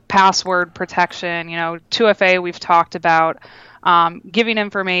 So password protection, 2FA we've talked about, giving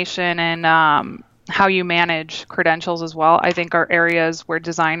information and how you manage credentials as well, I think are areas where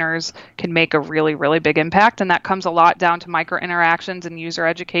designers can make a really, really big impact. And that comes a lot down to micro interactions and user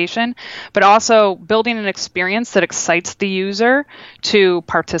education, but also building an experience that excites the user to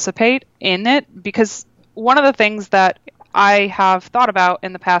participate in it. Because one of the things that I have thought about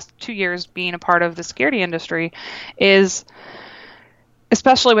in the past 2 years being a part of the security industry is,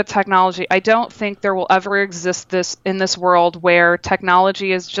 especially with technology, I don't think there will ever exist this in this world where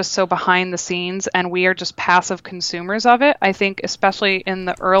technology is just so behind the scenes and we are just passive consumers of it. I think especially in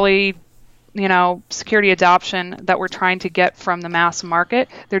the early, security adoption that we're trying to get from the mass market,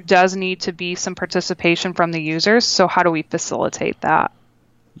 there does need to be some participation from the users. So how do we facilitate that?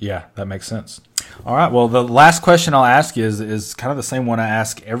 Yeah, that makes sense. All right. Well, the last question I'll ask you is kind of the same one I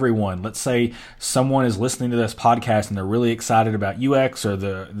ask everyone. Let's say someone is listening to this podcast and they're really excited about UX or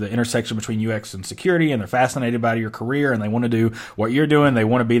the intersection between UX and security, and they're fascinated by your career and they want to do what you're doing. They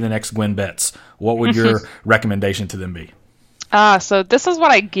want to be the next Gwen Betts. What would your recommendation to them be? So this is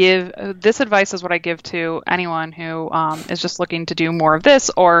what I give. This advice is what I give to anyone who is just looking to do more of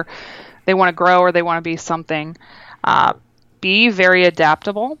this, or they want to grow, or they want to be something. Be very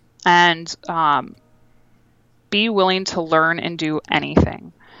adaptable and be willing to learn and do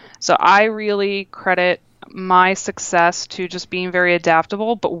anything. So I really credit my success to just being very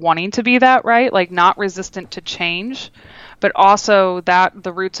adaptable, but wanting to be that, right? Like not resistant to change, but also that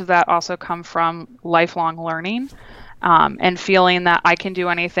the roots of that also come from lifelong learning and feeling that I can do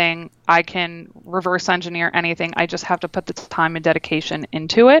anything. I can reverse engineer anything. I just have to put the time and dedication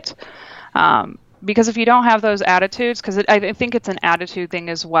into it. Because if you don't have those attitudes, because I think it's an attitude thing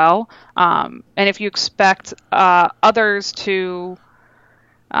as well, and if you expect others to,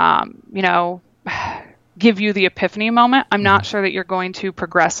 give you the epiphany moment, I'm not sure that you're going to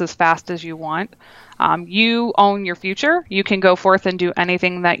progress as fast as you want. You own your future. You can go forth and do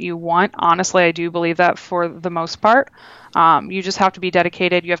anything that you want. Honestly, I do believe that for the most part. You just have to be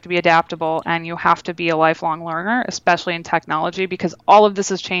dedicated, you have to be adaptable, and you have to be a lifelong learner, especially in technology, because all of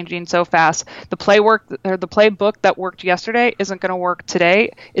this is changing so fast. The playbook that worked yesterday isn't going to work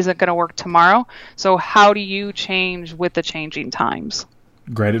today, isn't going to work tomorrow. So how do you change with the changing times?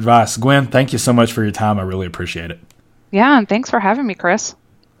 Great advice. Gwen, thank you so much for your time. I really appreciate it. Yeah, and thanks for having me, Chris.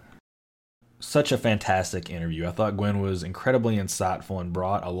 Such a fantastic interview. I thought Gwen was incredibly insightful and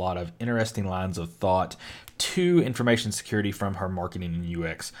brought a lot of interesting lines of thought to information security from her marketing and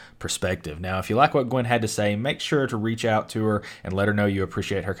UX perspective. Now, if you like what Gwen had to say, make sure to reach out to her and let her know you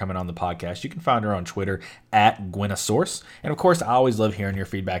appreciate her coming on the podcast. You can find her on Twitter at Gwenosaurce. And of course, I always love hearing your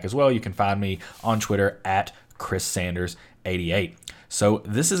feedback as well. You can find me on Twitter at Chris Sanders 88. So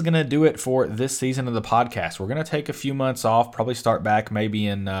this is going to do it for this season of the podcast. We're going to take a few months off, probably start back maybe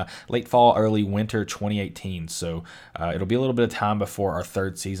in late fall, early winter 2018. So it'll be a little bit of time before our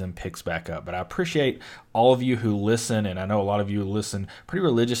third season picks back up. But I appreciate all of you who listen, and I know a lot of you listen pretty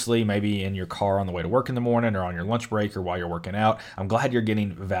religiously, maybe in your car on the way to work in the morning or on your lunch break or while you're working out. I'm glad you're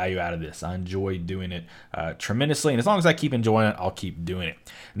getting value out of this. I enjoy doing it tremendously, and as long as I keep enjoying it, I'll keep doing it.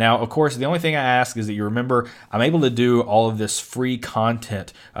 Now, of course, the only thing I ask is that you remember I'm able to do all of this free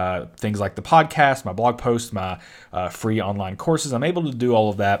content, things like the podcast, my blog posts, my free online courses. I'm able to do all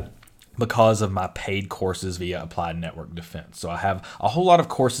of that because of my paid courses via Applied Network Defense. So I have a whole lot of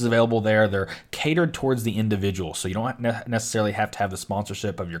courses available there. They're catered towards the individual, so you don't necessarily have to have the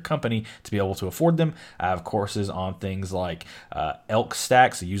sponsorship of your company to be able to afford them. I have courses on things like ELK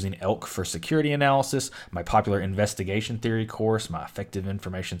Stack, so using ELK for security analysis, my popular investigation theory course, my effective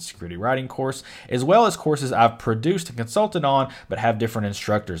information security writing course, as well as courses I've produced and consulted on but have different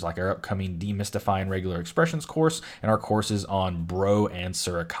instructors, like our upcoming Demystifying Regular Expressions course and our courses on Bro and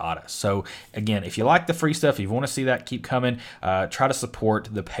Suricata. So again, if you like the free stuff, if you want to see that keep coming, try to support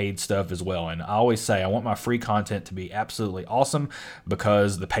the paid stuff as well. And I always say I want my free content to be absolutely awesome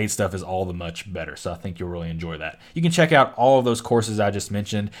because the paid stuff is all the much better. So I think you'll really enjoy that. You can check out all of those courses I just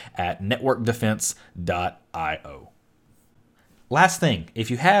mentioned at networkdefense.io. Last thing,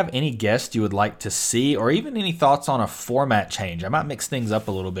 if you have any guests you would like to see or even any thoughts on a format change, I might mix things up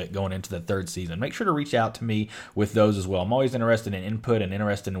a little bit going into the third season. Make sure to reach out to me with those as well. I'm always interested in input and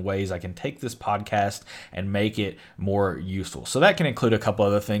interested in ways I can take this podcast and make it more useful. So that can include a couple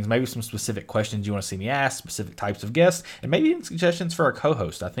other things, maybe some specific questions you want to see me ask, specific types of guests, and maybe even suggestions for a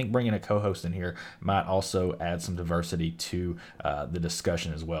co-host. I think bringing a co-host in here might also add some diversity to the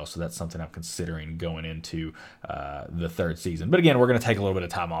discussion as well. So that's something I'm considering going into the third season. But again, we're going to take a little bit of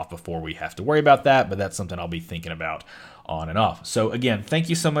time off before we have to worry about that, but that's something I'll be thinking about on and off. So again, thank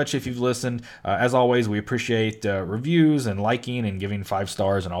you so much if you've listened. As always, we appreciate reviews and liking and giving 5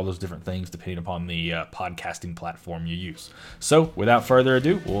 stars and all those different things depending upon the podcasting platform you use. So without further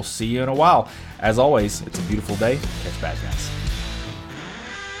ado, we'll see you in a while. As always, it's a beautiful day. Catch bad guys.